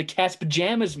rock band, you're the cat's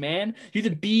pajamas, man. You're the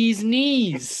bee's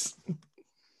knees.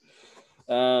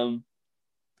 You're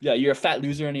a fat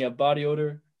loser and you have body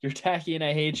odor. You're tacky and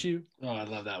I hate you. Oh, I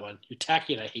love that one. You're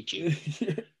tacky and I hate you.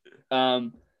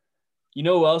 You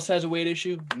know who else has a weight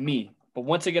issue? Me. But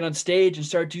once I get on stage and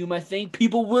start doing my thing,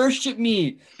 people worship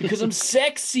me because I'm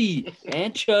sexy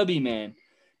and chubby, man.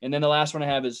 And then the last one I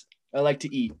have is I like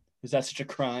to eat. Is that such a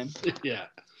crime? Yeah.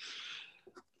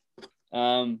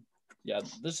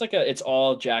 There's like it's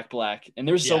all Jack Black, and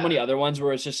there's so many other ones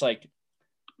where it's just like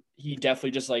he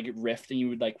definitely just like riffed, and you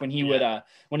would like when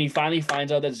he finally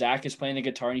finds out that Zach is playing the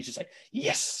guitar, and he's just like,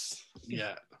 yes,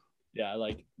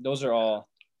 like those are all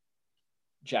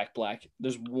Jack Black.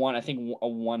 There's one, I think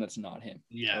one that's not him.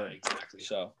 Exactly.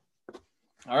 So,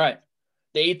 all right,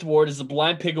 the 8th award is the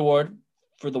Blind Pig Award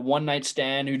for the one night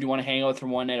stand who do want to hang out with for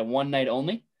one night and one night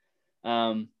only.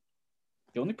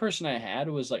 The only person I had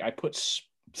was like I put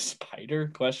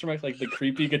Spider ? Like the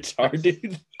creepy guitar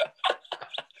dude.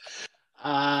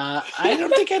 I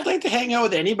don't think I'd like to hang out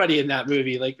with anybody in that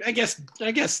movie. Like I guess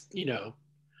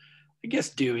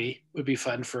Dewey would be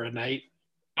fun for a night.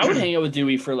 I would hang out with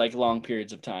Dewey for like long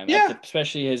periods of time,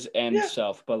 especially his end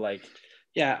self. But like,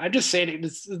 I'm just saying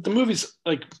the movie's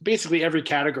like basically every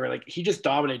category. Like he just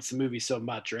dominates the movie so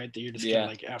much, right? That you're just kind of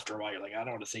like after a while, you're like, I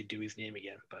don't want to say Dewey's name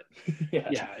again, but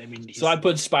I mean. So I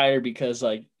put Spider because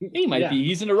like he might be.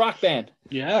 He's in a rock band.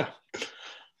 Yeah.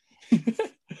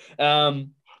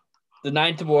 The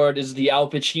 9th award is the Al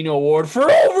Pacino Award for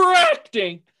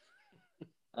overacting.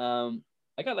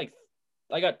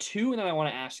 I got 2, and then I want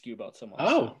to ask you about someone.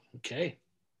 Oh, okay.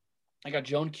 I got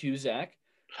Joan Cusack.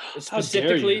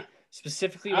 Specifically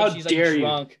when she's like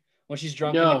drunk. When she's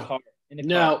drunk in the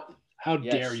car. How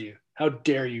dare you? How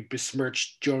dare you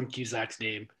besmirch Joan Cusack's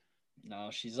name? No,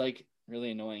 she's like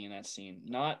really annoying in that scene.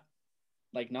 Not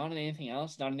in anything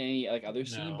else, not in any like other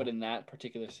scene, but in that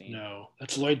particular scene. No,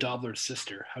 that's Lloyd Dobler's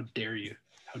sister. How dare you?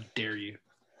 How dare you?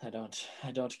 I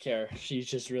don't care. She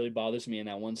just really bothers me in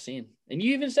that one scene. And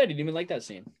you even said you didn't even like that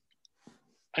scene.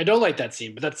 I don't like that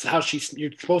scene, but that's how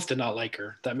you're supposed to not like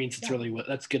her. That means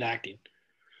that's good acting.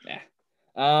 Yeah.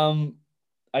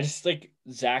 I just like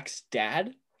Zach's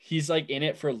dad. He's like in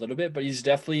it for a little bit, but he's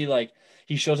definitely like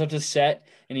he shows up to set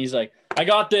and he's like, I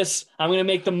got this. I'm gonna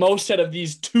make the most out of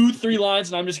these 2-3 lines,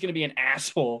 and I'm just gonna be an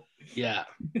asshole. Yeah.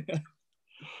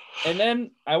 And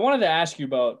then I wanted to ask you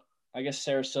about, I guess,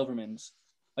 Sarah Silverman's.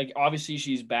 Like, obviously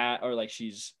she's bad, or like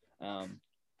she's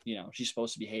she's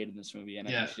supposed to be hated in this movie, and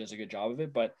I think she does a good job of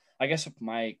it. But I guess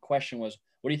my question was,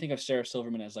 what do you think of Sarah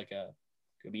Silverman as like a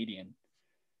comedian?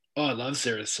 Oh, I love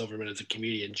Sarah Silverman as a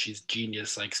comedian. She's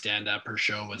genius, like stand up. Her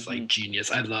show was like genius.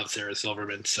 I love Sarah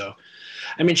Silverman. So,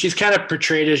 I mean, she's kind of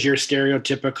portrayed as your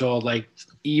stereotypical like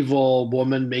evil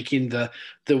woman making the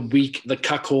weak, the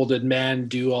cuckolded man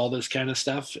do all this kind of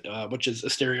stuff, which is a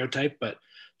stereotype. But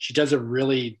she does a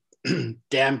really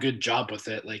damn good job with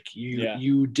it. Like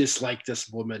you dislike this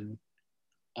woman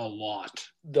a lot.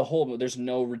 There's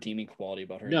no redeeming quality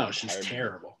about her. No, she's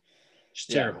terrible.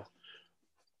 She's terrible.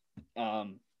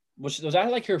 Was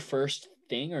that like her first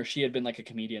thing, or she had been like a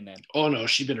comedian then? Oh no,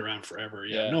 she'd been around forever.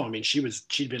 Yeah. No, I mean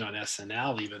she'd been on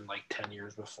SNL even like 10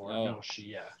 years before. Oh. No,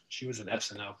 she was an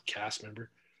SNL cast member.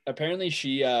 Apparently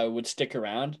she would stick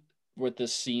around with the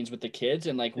scenes with the kids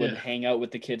and like would hang out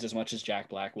with the kids as much as Jack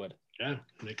Black would. Yeah,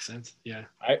 makes sense. Yeah.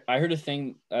 I heard a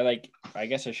thing, I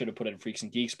guess I should have put it in Freaks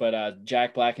and Geeks, but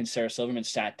Jack Black and Sarah Silverman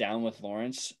sat down with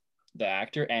Lawrence, the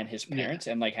actor, and his parents,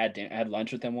 and like had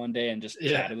lunch with them one day and just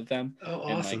chatted with them. Oh,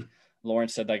 and awesome. Like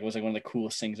Lawrence said like it was like one of the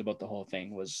coolest things about the whole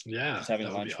thing was just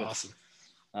having lunch with. Awesome.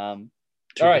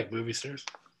 Two all right, big movie stars.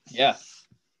 Yeah.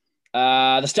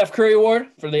 The Steph Curry Award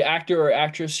for the actor or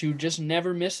actress who just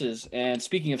never misses. And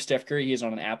speaking of Steph Curry, he is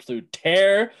on an absolute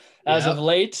tear as of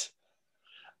late.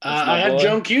 I had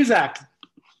Joan Cusack.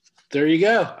 There you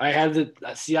go. I had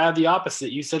the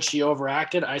opposite. You said she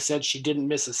overacted. I said she didn't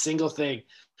miss a single thing.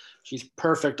 She's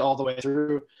perfect all the way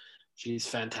through. She's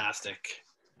fantastic,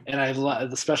 and I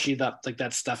love especially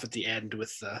that stuff at the end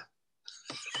with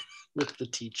the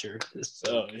teacher,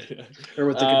 or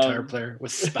with the guitar player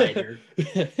with Spider.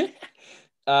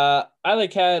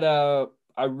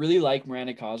 I really like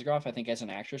Miranda Cosgrove. I think as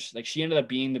an actress, like she ended up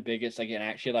being the biggest. Like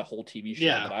she had that whole TV show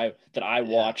that I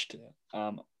watched.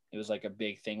 It was like a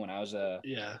big thing when I was a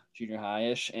junior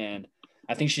high-ish, and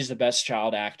I think she's the best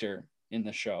child actor in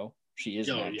the show. She is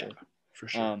an actor. Yeah, for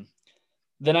sure.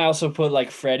 Then I also put like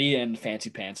Freddie and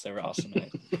Fancy Pants. They were awesome in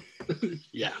it.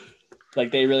 Yeah.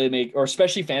 Like they really make, or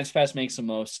especially Fancy Pants makes the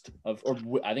most of, or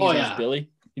I think his name's Billy.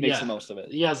 He makes the most of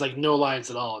it. He has like no lines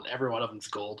at all, and every one of them's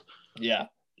gold. Yeah.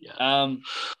 Yeah.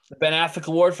 The Ben Affleck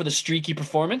Award for the streaky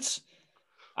performance.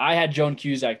 I had Joan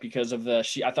Cusack because of I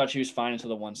thought she was fine until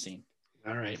the one scene.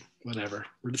 All right, whatever.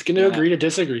 We're just going to agree to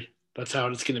disagree. That's how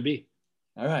it's going to be.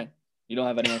 All right. You don't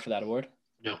have anyone for that award?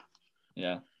 No.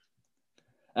 Yeah.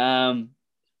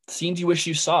 Scenes you wish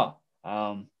you saw.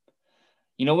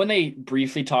 When they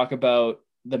briefly talk about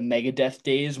the Megadeth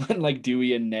days when like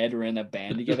Dewey and Ned were in a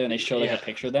band together and they show like a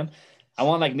picture of them. I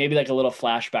want like maybe like a little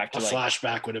flashback to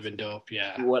flashback would have been dope.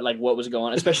 Yeah. What was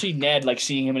going on, especially Ned, like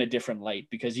seeing him in a different light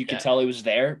because you could tell he was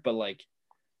there, but like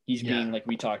he's being like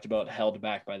we talked about held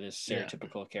back by this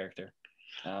stereotypical character.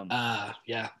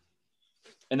 Yeah.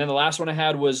 And then the last one I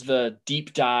had was the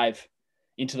deep dive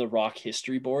into the rock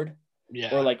history board.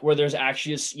 Yeah. Or like where there's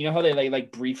actually how they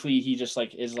like briefly he just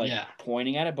like is like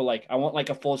pointing at it, but like I want like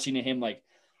a full scene of him like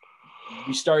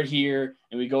we start here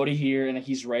and we go to here and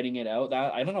he's writing it out.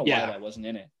 That I don't know why that wasn't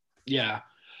in it. Yeah.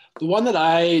 The one that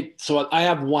I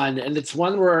have one, and it's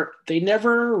one where they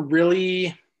never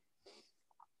really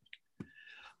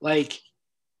like,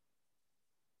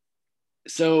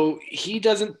 so he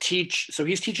doesn't teach, so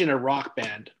he's teaching a rock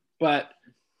band, but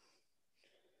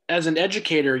as an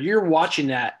educator, you're watching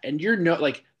that and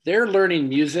they're learning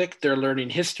music, they're learning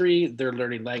history, they're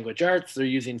learning language arts, they're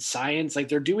using science, like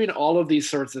they're doing all of these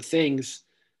sorts of things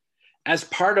as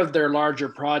part of their larger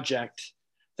project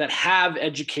that have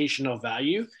educational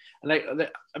value. And I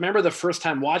remember the first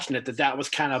time watching it, that was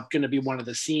kind of going to be one of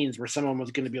the scenes where someone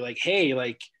was going to be like, hey,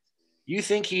 like, you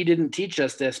think he didn't teach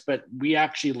us this, but we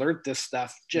actually learned this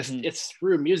stuff. Just it's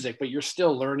through music, but you're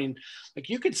still learning. Like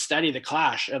you could study the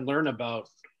Clash and learn about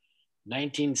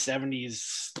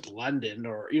 1970s London,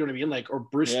 or you know what I mean, like, or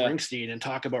Bruce Springsteen and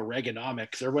talk about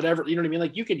Reaganomics or whatever, you know what I mean,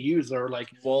 like you could use, or like,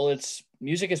 well, it's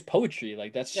music is poetry,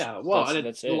 like that's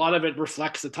that's a lot of it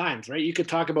reflects the times, right? You could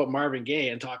talk about Marvin Gaye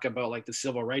and talk about like the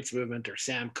civil rights movement or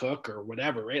Sam Cooke or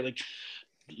whatever, right? Like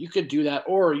you could do that,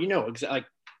 or like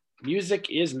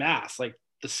music is math, like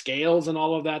the scales and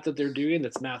all of that they're doing,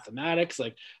 that's mathematics.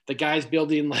 Like the guy's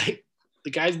building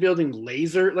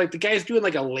laser, like the guy's doing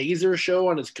like a laser show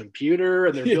on his computer,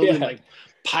 and they're building like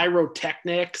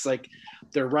pyrotechnics, like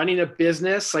they're running a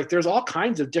business. Like there's all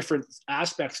kinds of different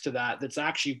aspects to that that's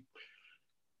actually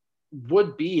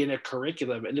would be in a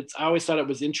curriculum. And I always thought it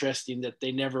was interesting that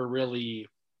they never really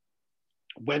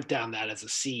went down that as a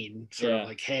scene, sort of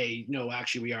like, hey, no,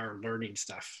 actually we are learning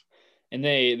stuff. And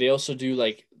they also do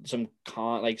like some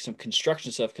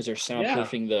construction stuff because they're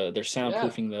soundproofing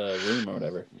the room or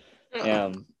whatever.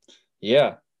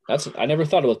 Yeah, I never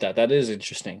thought about that. That is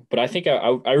interesting. But I think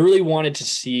I really wanted to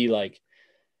see, like,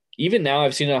 even now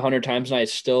I've seen it 100 times and I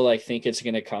still like think it's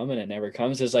gonna come and it never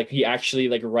comes. Is like he actually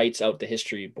like writes out the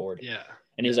history board. Yeah.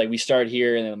 And he's like, we start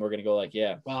here and then we're gonna go like,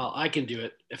 yeah. Well, I can do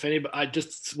it. If anybody,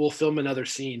 we'll film another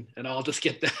scene and I'll just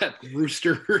get that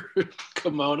rooster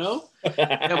kimono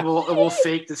and we'll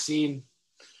fake the scene.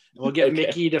 We'll get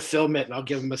Mickey to film it and I'll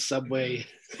give him a Subway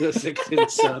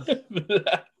 6-inch sub.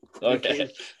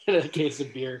 Okay. In a case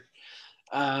of beer.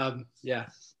 Yeah.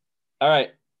 All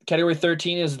right. Category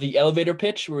 13 is the elevator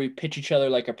pitch, where we pitch each other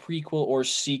like a prequel or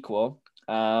sequel.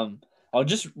 I'll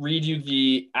just read you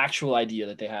the actual idea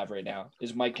that they have right now.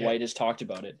 Is Mike White has talked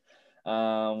about it.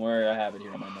 Where I have it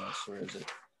here in my notes. Where is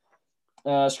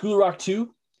it? School of Rock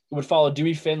 2 would follow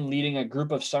Dewey Finn leading a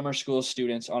group of summer school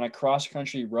students on a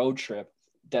cross-country road trip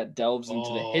that delves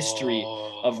into the history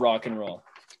of rock and roll.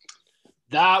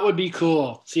 That would be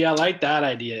cool. See, I like that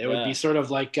idea. It would be sort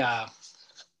of like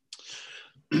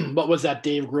what was that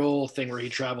Dave Grohl thing where he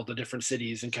traveled to different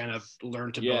cities and kind of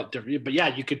learned about different. But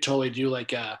yeah, you could totally do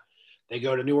like they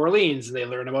go to New Orleans and they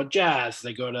learn about jazz.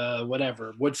 They go to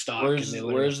whatever Woodstock.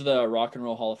 Where's the Rock and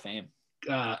Roll Hall of Fame?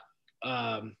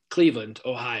 Cleveland,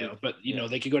 Ohio. But you know,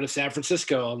 they could go to San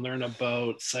Francisco and learn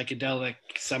about psychedelic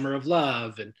Summer of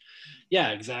Love and. Yeah,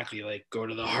 exactly. Like go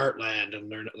to the Heartland and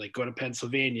learn, like go to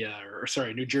Pennsylvania or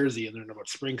New Jersey and learn about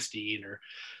Springsteen, or,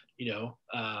 you know,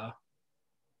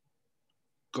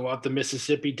 go out the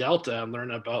Mississippi Delta and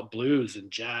learn about blues and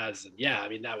jazz. And yeah, I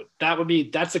mean,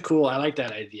 that's I like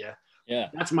that idea. Yeah.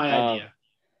 That's my idea.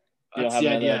 That's the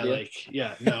idea. Like,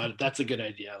 yeah, no, that's a good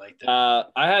idea. I like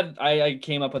that. I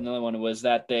came up with another one, was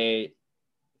that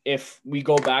if we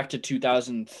go back to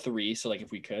 2003, so like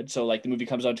if we could, so like the movie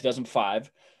comes out in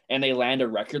 2005 and they land a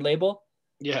record label,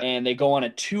 and they go on a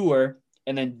tour,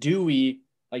 and then Dewey,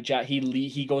 like Jack,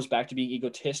 he goes back to being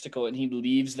egotistical and he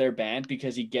leaves their band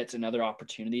because he gets another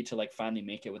opportunity to like finally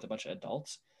make it with a bunch of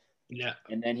adults. Yeah.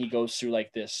 And then he goes through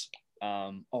like this,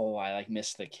 I like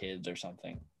miss the kids or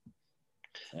something.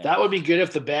 Yeah. That would be good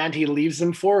if the band he leaves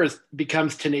them for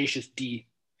becomes Tenacious D.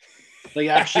 Like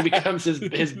actually becomes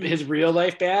his real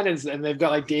life band, and they've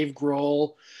got like Dave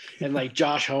Grohl and like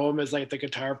Josh Homme as like the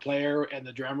guitar player and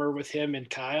the drummer with him and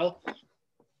Kyle.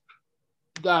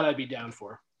 That I'd be down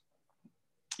for.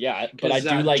 Yeah, but I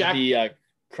do like the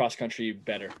cross country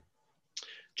better.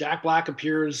 Jack Black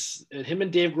appears, and him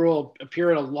and Dave Grohl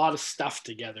appear in a lot of stuff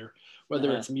together,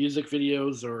 whether it's music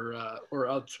videos or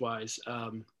otherwise. I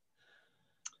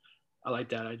like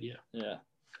that idea. Yeah.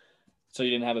 So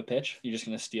you didn't have a pitch? You're just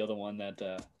gonna steal the one that?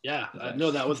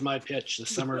 No, that was my pitch. The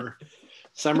summer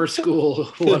school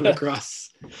one across.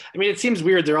 I mean, it seems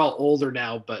weird. They're all older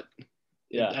now, but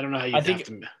I don't know how I think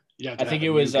it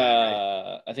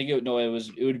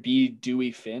would be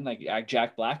Dewey Finn, like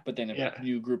Jack Black, but then a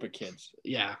new group of kids.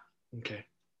 Yeah. Okay.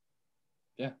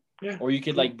 Yeah. Yeah. Or you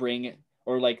could like bring it,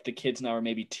 or like the kids now are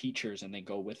maybe teachers and they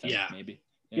go with them. Yeah. Maybe.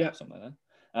 Yeah. Something like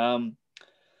that.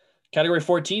 Category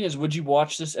 14 is, would you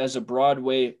watch this as a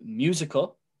Broadway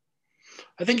musical?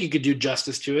 I think you could do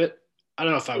justice to it. I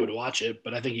don't know if I would watch it,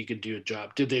 but I think you could do a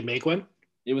job. Did they make one?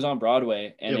 It was on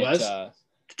Broadway, and it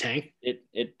tanked.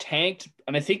 It tanked,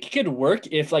 and I think it could work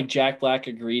if like Jack Black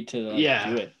agreed to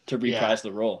do it, to reprise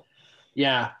the role.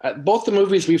 Yeah, both the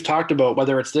movies we've talked about,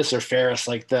 whether it's this or Ferris,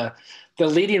 like the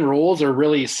leading roles are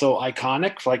really so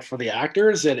iconic, like for the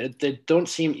actors, and they don't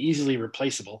seem easily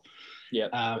replaceable. Yeah.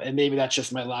 And maybe that's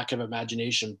just my lack of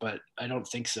imagination, but I don't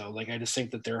think so. Like, I just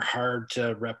think that they're hard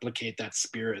to replicate that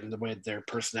spirit and the way their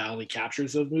personality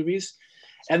captures those movies.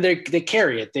 And they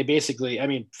carry it. They basically, I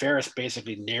mean, Ferris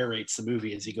basically narrates the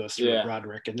movie as he goes through with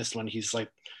Roderick. And this one, he's like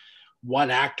one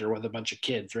actor with a bunch of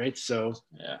kids, right? So,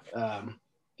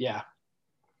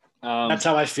 that's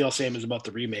how I feel. Same as about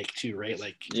the remake too, right?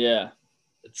 Like,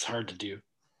 it's hard to do.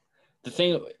 The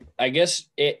thing, I guess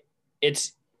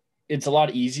it's a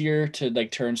lot easier to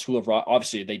like turn School of Rock.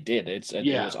 Obviously they did. It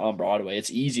was on Broadway.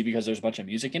 It's easy because there's a bunch of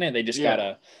music in it. They just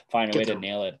gotta find a way to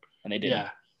nail it, and they did. Yeah,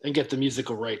 and get the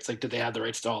musical rights. Like, did they have the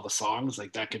rights to all the songs?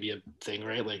 Like, that could be a thing,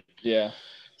 right? Like,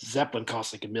 Zeppelin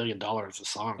costs like $1 million a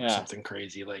song or something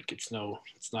crazy. Like, it's not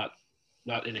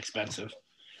inexpensive.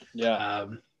 Yeah.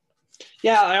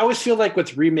 Yeah, I always feel like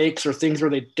with remakes or things where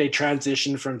they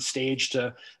transition from stage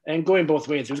to and going both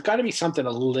ways, there's got to be something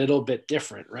a little bit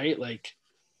different, right? Like,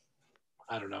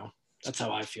 I don't know. That's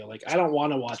how I feel. Like, I don't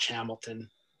want to watch Hamilton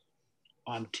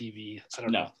on TV. I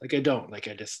don't No. know. Like, I don't. Like,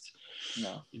 I just,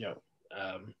 No.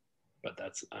 But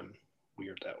I'm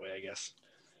weird that way, I guess.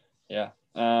 Yeah.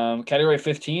 Category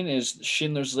 15 is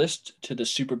Schindler's List to the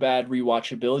Superbad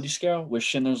rewatchability scale, with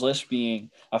Schindler's List being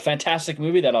a fantastic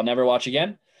movie that I'll never watch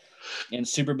again, and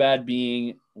Superbad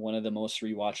being one of the most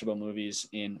rewatchable movies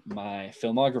in my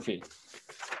filmography.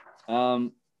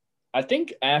 I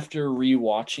think after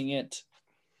rewatching it,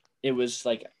 it was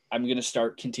like I'm gonna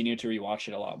continue to rewatch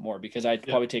it a lot more because I'd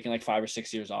probably taken like 5 or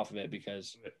 6 years off of it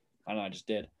because I don't know, I just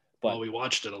did. But we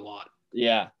watched it a lot.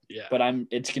 Yeah. Yeah. But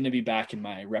it's gonna be back in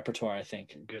my repertoire, I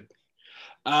think. Good.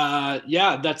 I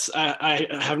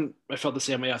felt the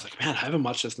same way. I was like, man, I haven't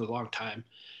watched this in a long time.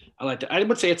 I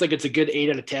would say it's a good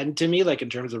 8 out of 10 to me, like in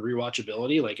terms of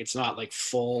rewatchability. Like it's not like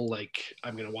full, like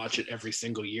I'm going to watch it every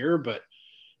single year, but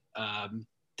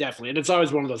definitely. And it's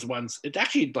always one of those ones. It's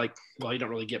actually like, well, you don't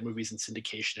really get movies in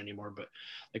syndication anymore, but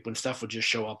like when stuff would just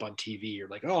show up on TV, you're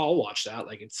like, oh, I'll watch that.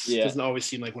 Like it doesn't always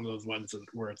seem like one of those ones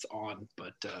where it's on,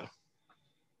 but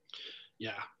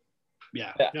yeah.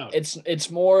 No.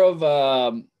 It's more of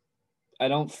I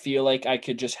don't feel like I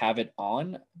could just have it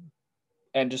on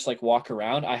and just like walk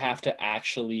around. I have to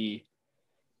actually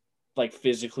like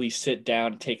physically sit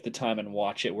down, take the time and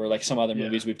watch it, where like some other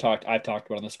movies I've talked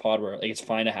about on this pod where like it's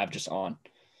fine to have just on.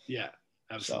 Yeah,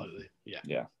 absolutely. So,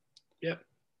 yeah. Yep.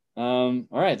 All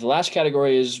right, the last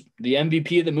category is the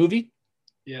MVP of the movie.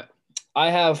 Yeah. I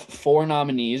have 4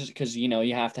 nominees because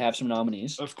you have to have some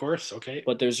nominees. Of course, okay.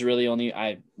 But there's really only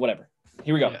whatever.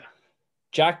 Here we go. Yeah.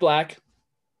 Jack Black,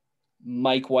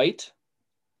 Mike White,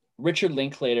 Richard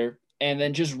Linklater, and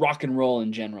then just rock and roll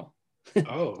in general.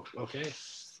 Oh, okay.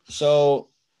 So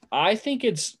I think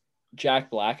it's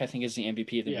Jack Black. I think it's the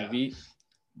MVP of the movie.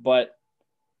 But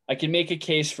I can make a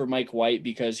case for Mike White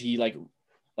because he like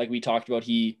we talked about,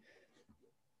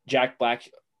 Jack Black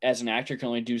as an actor can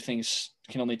only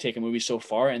take a movie so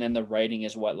far, and then the writing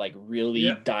is what like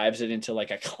really dives it into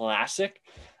like a classic.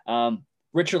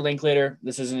 Richard Linklater,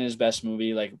 this isn't his best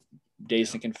movie, like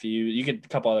Dazed and Confused. You get a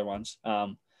couple other ones.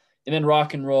 And then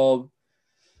rock and roll,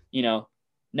 now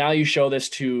you show this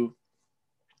to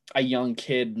a young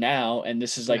kid now, and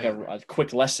this is like a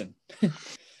quick lesson.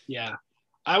 Yeah.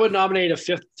 I would nominate a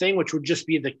 5th thing, which would just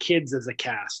be the kids as a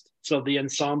cast. So the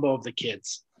ensemble of the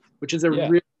kids, which is a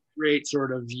really great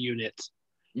sort of unit.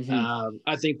 Mm-hmm.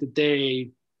 I think that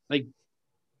they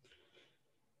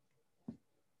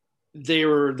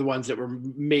were the ones that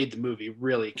made the movie,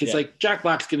 really. Because like Jack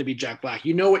Black's going to be Jack Black.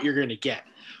 You know what you're going to get.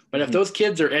 But if those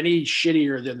kids are any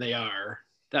shittier than they are,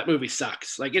 that movie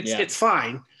sucks. Like it's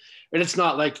fine. And it's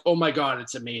not like, oh my God,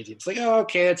 it's amazing. It's like, oh,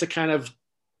 okay, it's a kind of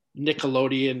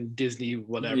Nickelodeon, Disney,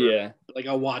 whatever. Yeah. Like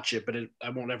I'll watch it, but I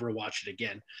won't ever watch it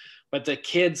again. But the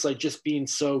kids like just being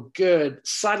so good,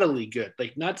 subtly good,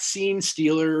 like not scene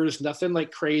stealers, nothing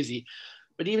like crazy,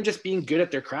 but even just being good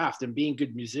at their craft and being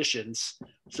good musicians,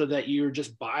 so that you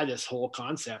just buy this whole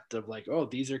concept of like, oh,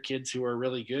 these are kids who are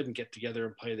really good and get together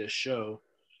and play this show,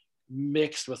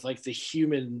 mixed with like the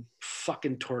human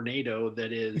fucking tornado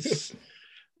that is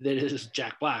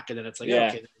Jack Black. And then it's like,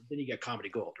 okay, then you get comedy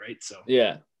gold, right? So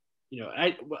the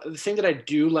thing that I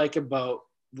do like about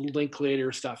the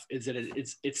Linklater stuff is that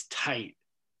it's tight.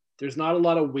 There's not a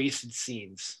lot of wasted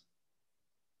scenes,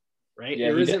 right?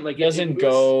 Yeah, he doesn't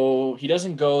go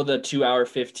the 2 hour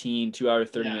 15, 2 hour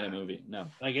 30 minute movie. No,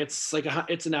 like it's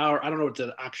an hour. I don't know what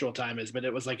the actual time is, but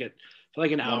it was like an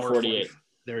hour 48.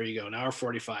 There you go, an hour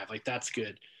 45. Like that's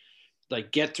good.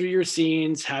 Like get through your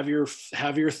scenes, have your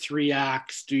 3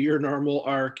 acts, do your normal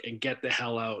arc, and get the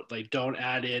hell out. Like don't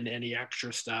add in any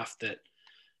extra stuff that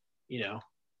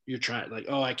you're trying, like,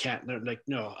 oh, I can't, like,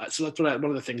 no. So that's one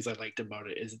of the things I liked about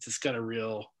it is it's just got it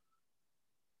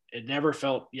never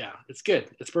felt, it's good.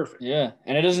 It's perfect. Yeah.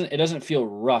 And it doesn't feel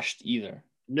rushed either.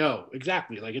 No,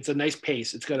 exactly. Like it's a nice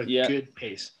pace. It's got a good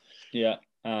pace. Yeah.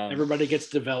 Everybody gets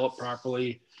developed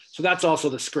properly. So that's also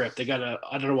the script. I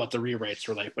don't know what the rewrites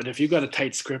were like, but if you've got a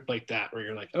tight script like that where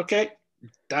you're like, okay,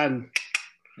 done.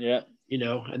 Yeah.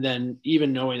 And then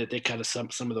even knowing that they cut of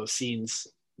some of those scenes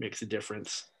makes a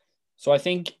difference. So I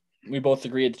think we both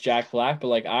agree it's Jack Black,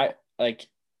 but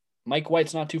Mike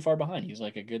White's not too far behind. He's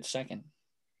like a good second.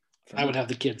 I would have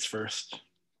the kids first.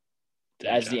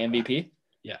 As the MVP?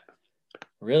 Yeah.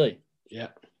 Really? Yeah.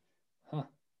 Huh.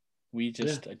 We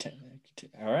just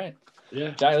all right.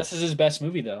 Yeah. Jack, this is his best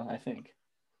movie though, I think.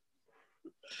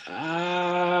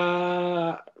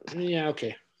 Yeah,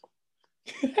 okay.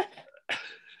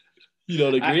 You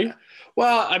don't agree?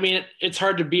 Well, I mean, it's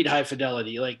hard to beat High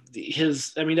Fidelity. Like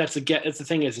his, I mean, that's a get. It's the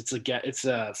thing is, it's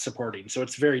a supporting, so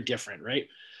it's very different, right?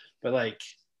 But like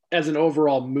as an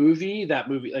overall movie, that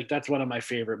movie, like that's one of my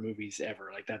favorite movies ever.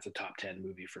 Like that's a top 10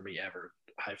 movie for me ever,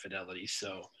 High Fidelity.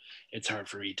 So it's hard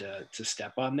for me to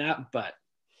step on that, but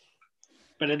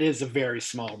it is a very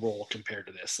small role compared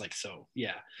to this. Like so,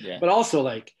 yeah. Yeah. But also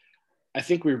like I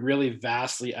think we really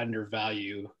vastly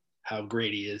undervalue how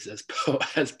great he is as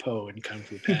Poe in Kung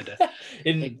Fu Panda.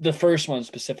 In like, the first one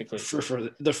specifically. For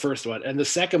the first one, and the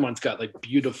second one's got like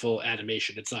beautiful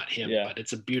animation. It's not him, Yeah. but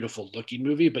it's a beautiful looking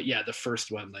movie. But yeah, the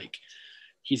first one, like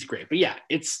he's great. But yeah,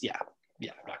 I'm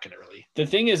not gonna really. The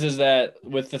thing is that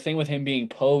with him being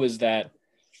Poe is that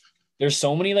there's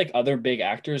so many like other big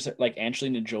actors like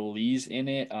Angelina Jolie's in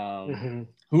it.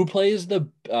 Who plays the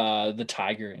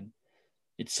tiger in?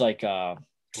 It's like well,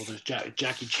 there's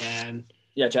Jackie Chan.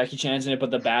 Yeah, Jackie Chan's in it, but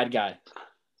the bad guy.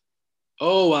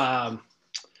 Oh,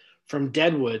 from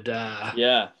Deadwood.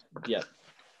 Yeah.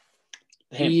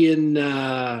 Ian.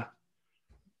 Let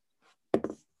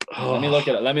me look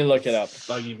it up. It's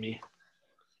bugging me.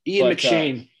 Ian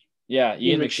McShane. Yeah,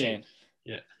 Ian McShane.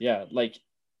 Yeah.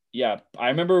 Yeah. I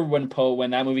remember when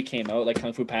that movie came out, like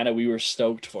Kung Fu Panda, we were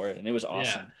stoked for it, and it was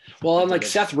awesome. Yeah. Well, and like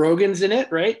Seth Rogen's in it,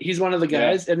 right? He's one of the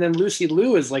guys, and then Lucy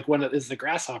Liu is like is the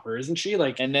grasshopper, isn't she?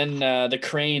 Like, and then the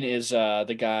crane is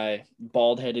the guy,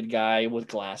 bald-headed guy with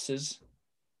glasses.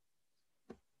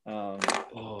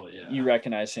 Oh yeah, you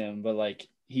recognize him, but like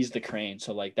he's the crane,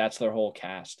 so like that's their whole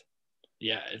cast.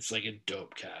 Yeah, it's like a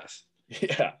dope cast.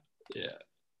 Yeah.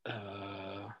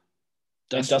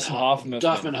 Dustin Hoffman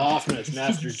is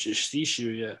Master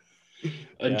Shishu,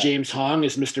 yeah. James Hong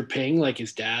is Mr. Ping, like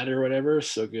his dad or whatever.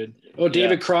 So good. Oh,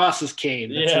 David Cross is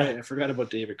Kane. That's right. I forgot about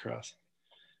David Cross.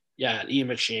 Yeah, Ian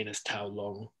McShane is Tao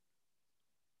Long.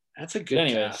 That's a good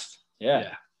cast.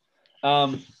 Yeah.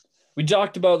 We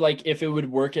talked about like if it would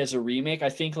work as a remake. I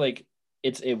think like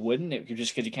it wouldn't,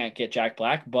 just because you can't get Jack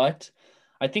Black, but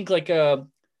I think like a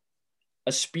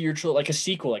spiritual, like a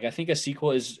sequel. Like I think a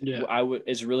sequel is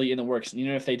really in the works. And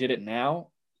even if they did it now,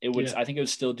 it would. I think it would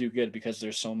still do good because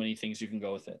there's so many things you can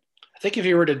go with it. I think if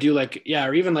you were to do like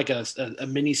or even like a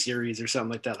mini series or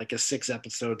something like that, like a 6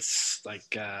 episodes like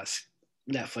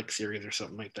Netflix series or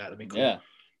something like that, that'd be cool. Yeah.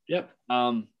 Yep.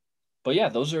 But yeah,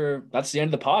 that's the end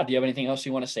of the pod. Do you have anything else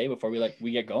you want to say before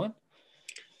we get going?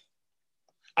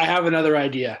 I have another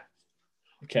idea.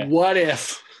 Okay. What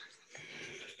if?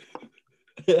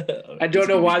 I don't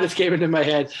know why this came into my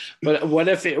head, but what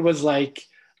if it was like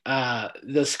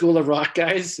the School of Rock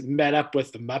guys met up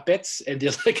with the Muppets and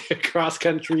did like a cross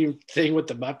country thing with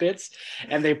the Muppets,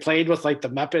 and they played with like the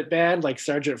Muppet band, like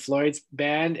Sergeant Floyd's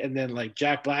band, and then like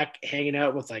Jack Black hanging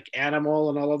out with like Animal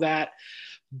and all of that.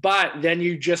 But then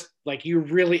you just like you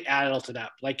really adult it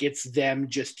up, like it's them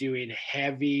just doing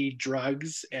heavy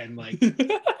drugs and like,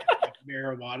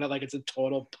 marijuana, like it's a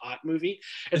total pot movie.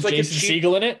 It's like Jason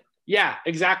Segel in it. Yeah,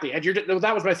 exactly. And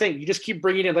that was my thing. You just keep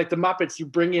bringing in like the Muppets. You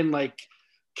bring in like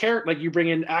you bring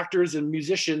in actors and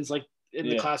musicians like in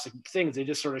the classic things. They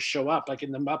just sort of show up like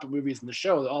in the Muppet movies and the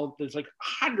show. There's like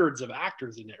hundreds of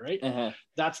actors in it, right? Uh-huh.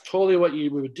 That's totally what you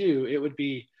would do. It would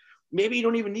be maybe you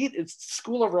don't even need it's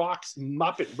School of Rock's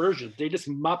Muppet version. They just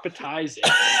Muppetize it,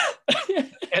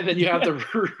 and then you have the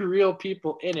real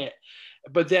people in it.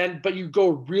 But you go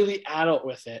really adult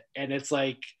with it, and it's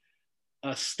like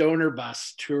a stoner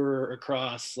bus tour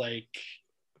across like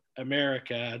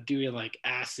America, doing like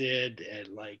acid and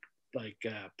like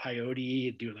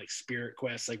peyote, doing like spirit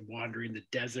quests, like wandering the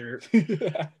desert,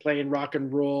 playing rock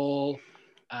and roll.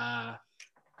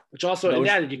 Which also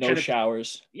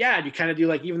showers. Yeah, you kind of do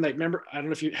like even like remember I don't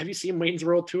know if you have you seen Wayne's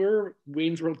World Tour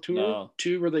No.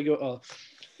 2 where they go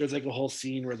there's like a whole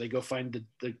scene where they go find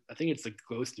the I think it's the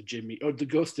ghost of Jimmy or the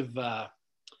ghost of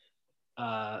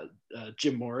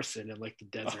Jim Morrison in like the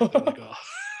desert. Like,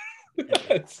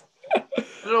 I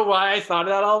don't know why I thought of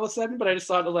that all of a sudden, but I just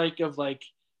thought of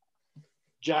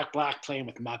Jack Black playing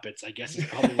with Muppets, I guess is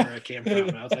probably where it came from.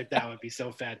 And I was like, that would be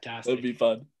so fantastic. That'd be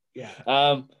fun.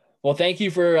 Yeah. Well, thank you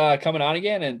for coming on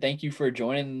again, and thank you for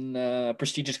joining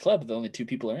prestigious club. The only 2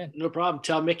 people are in. No problem.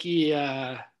 Tell Mickey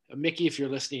if you're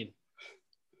listening,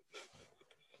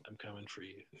 I'm coming for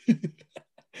you.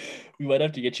 We might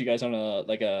have to get you guys on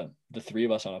the 3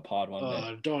 of us on a pod one day.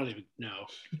 Oh, don't even know.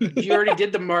 You already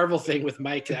did the Marvel thing with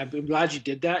Mike. I'm glad you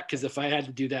did that, because if I had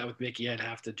to do that with Mickey, I'd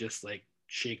have to just like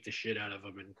shake the shit out of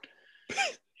him and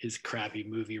his crappy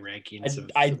movie rankings.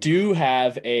 I do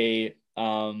have a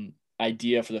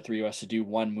idea for the 3 of us to do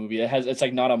one movie. It's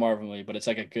like not a Marvel movie, but it's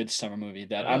like a good summer movie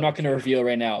that I'm not going to reveal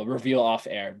right now. Reveal off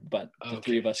air, but the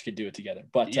 3 of us could do it together.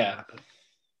 But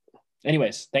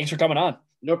anyways, thanks for coming on.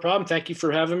 No problem. Thank you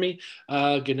for having me.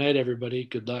 Good night, everybody.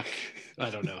 Good luck. I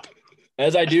don't know.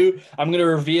 As I do, I'm going to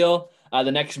reveal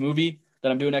the next movie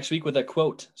that I'm doing next week with a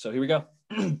quote. So here we go.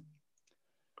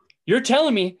 You're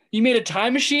telling me you made a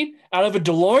time machine out of a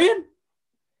DeLorean?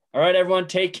 All right, everyone,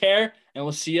 take care, and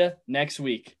we'll see you next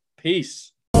week.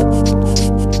 Peace.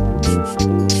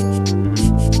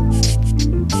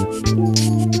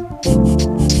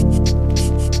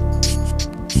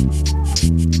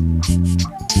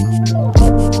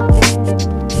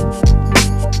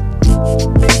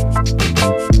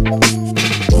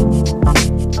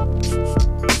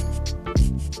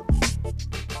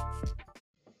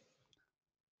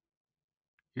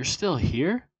 You're still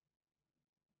here?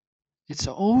 It's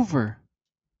over.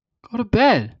 Go to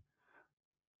bed.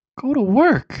 Go to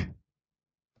work.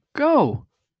 Go.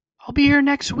 I'll be here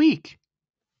next week.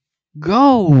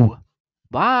 Go.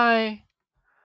 Bye.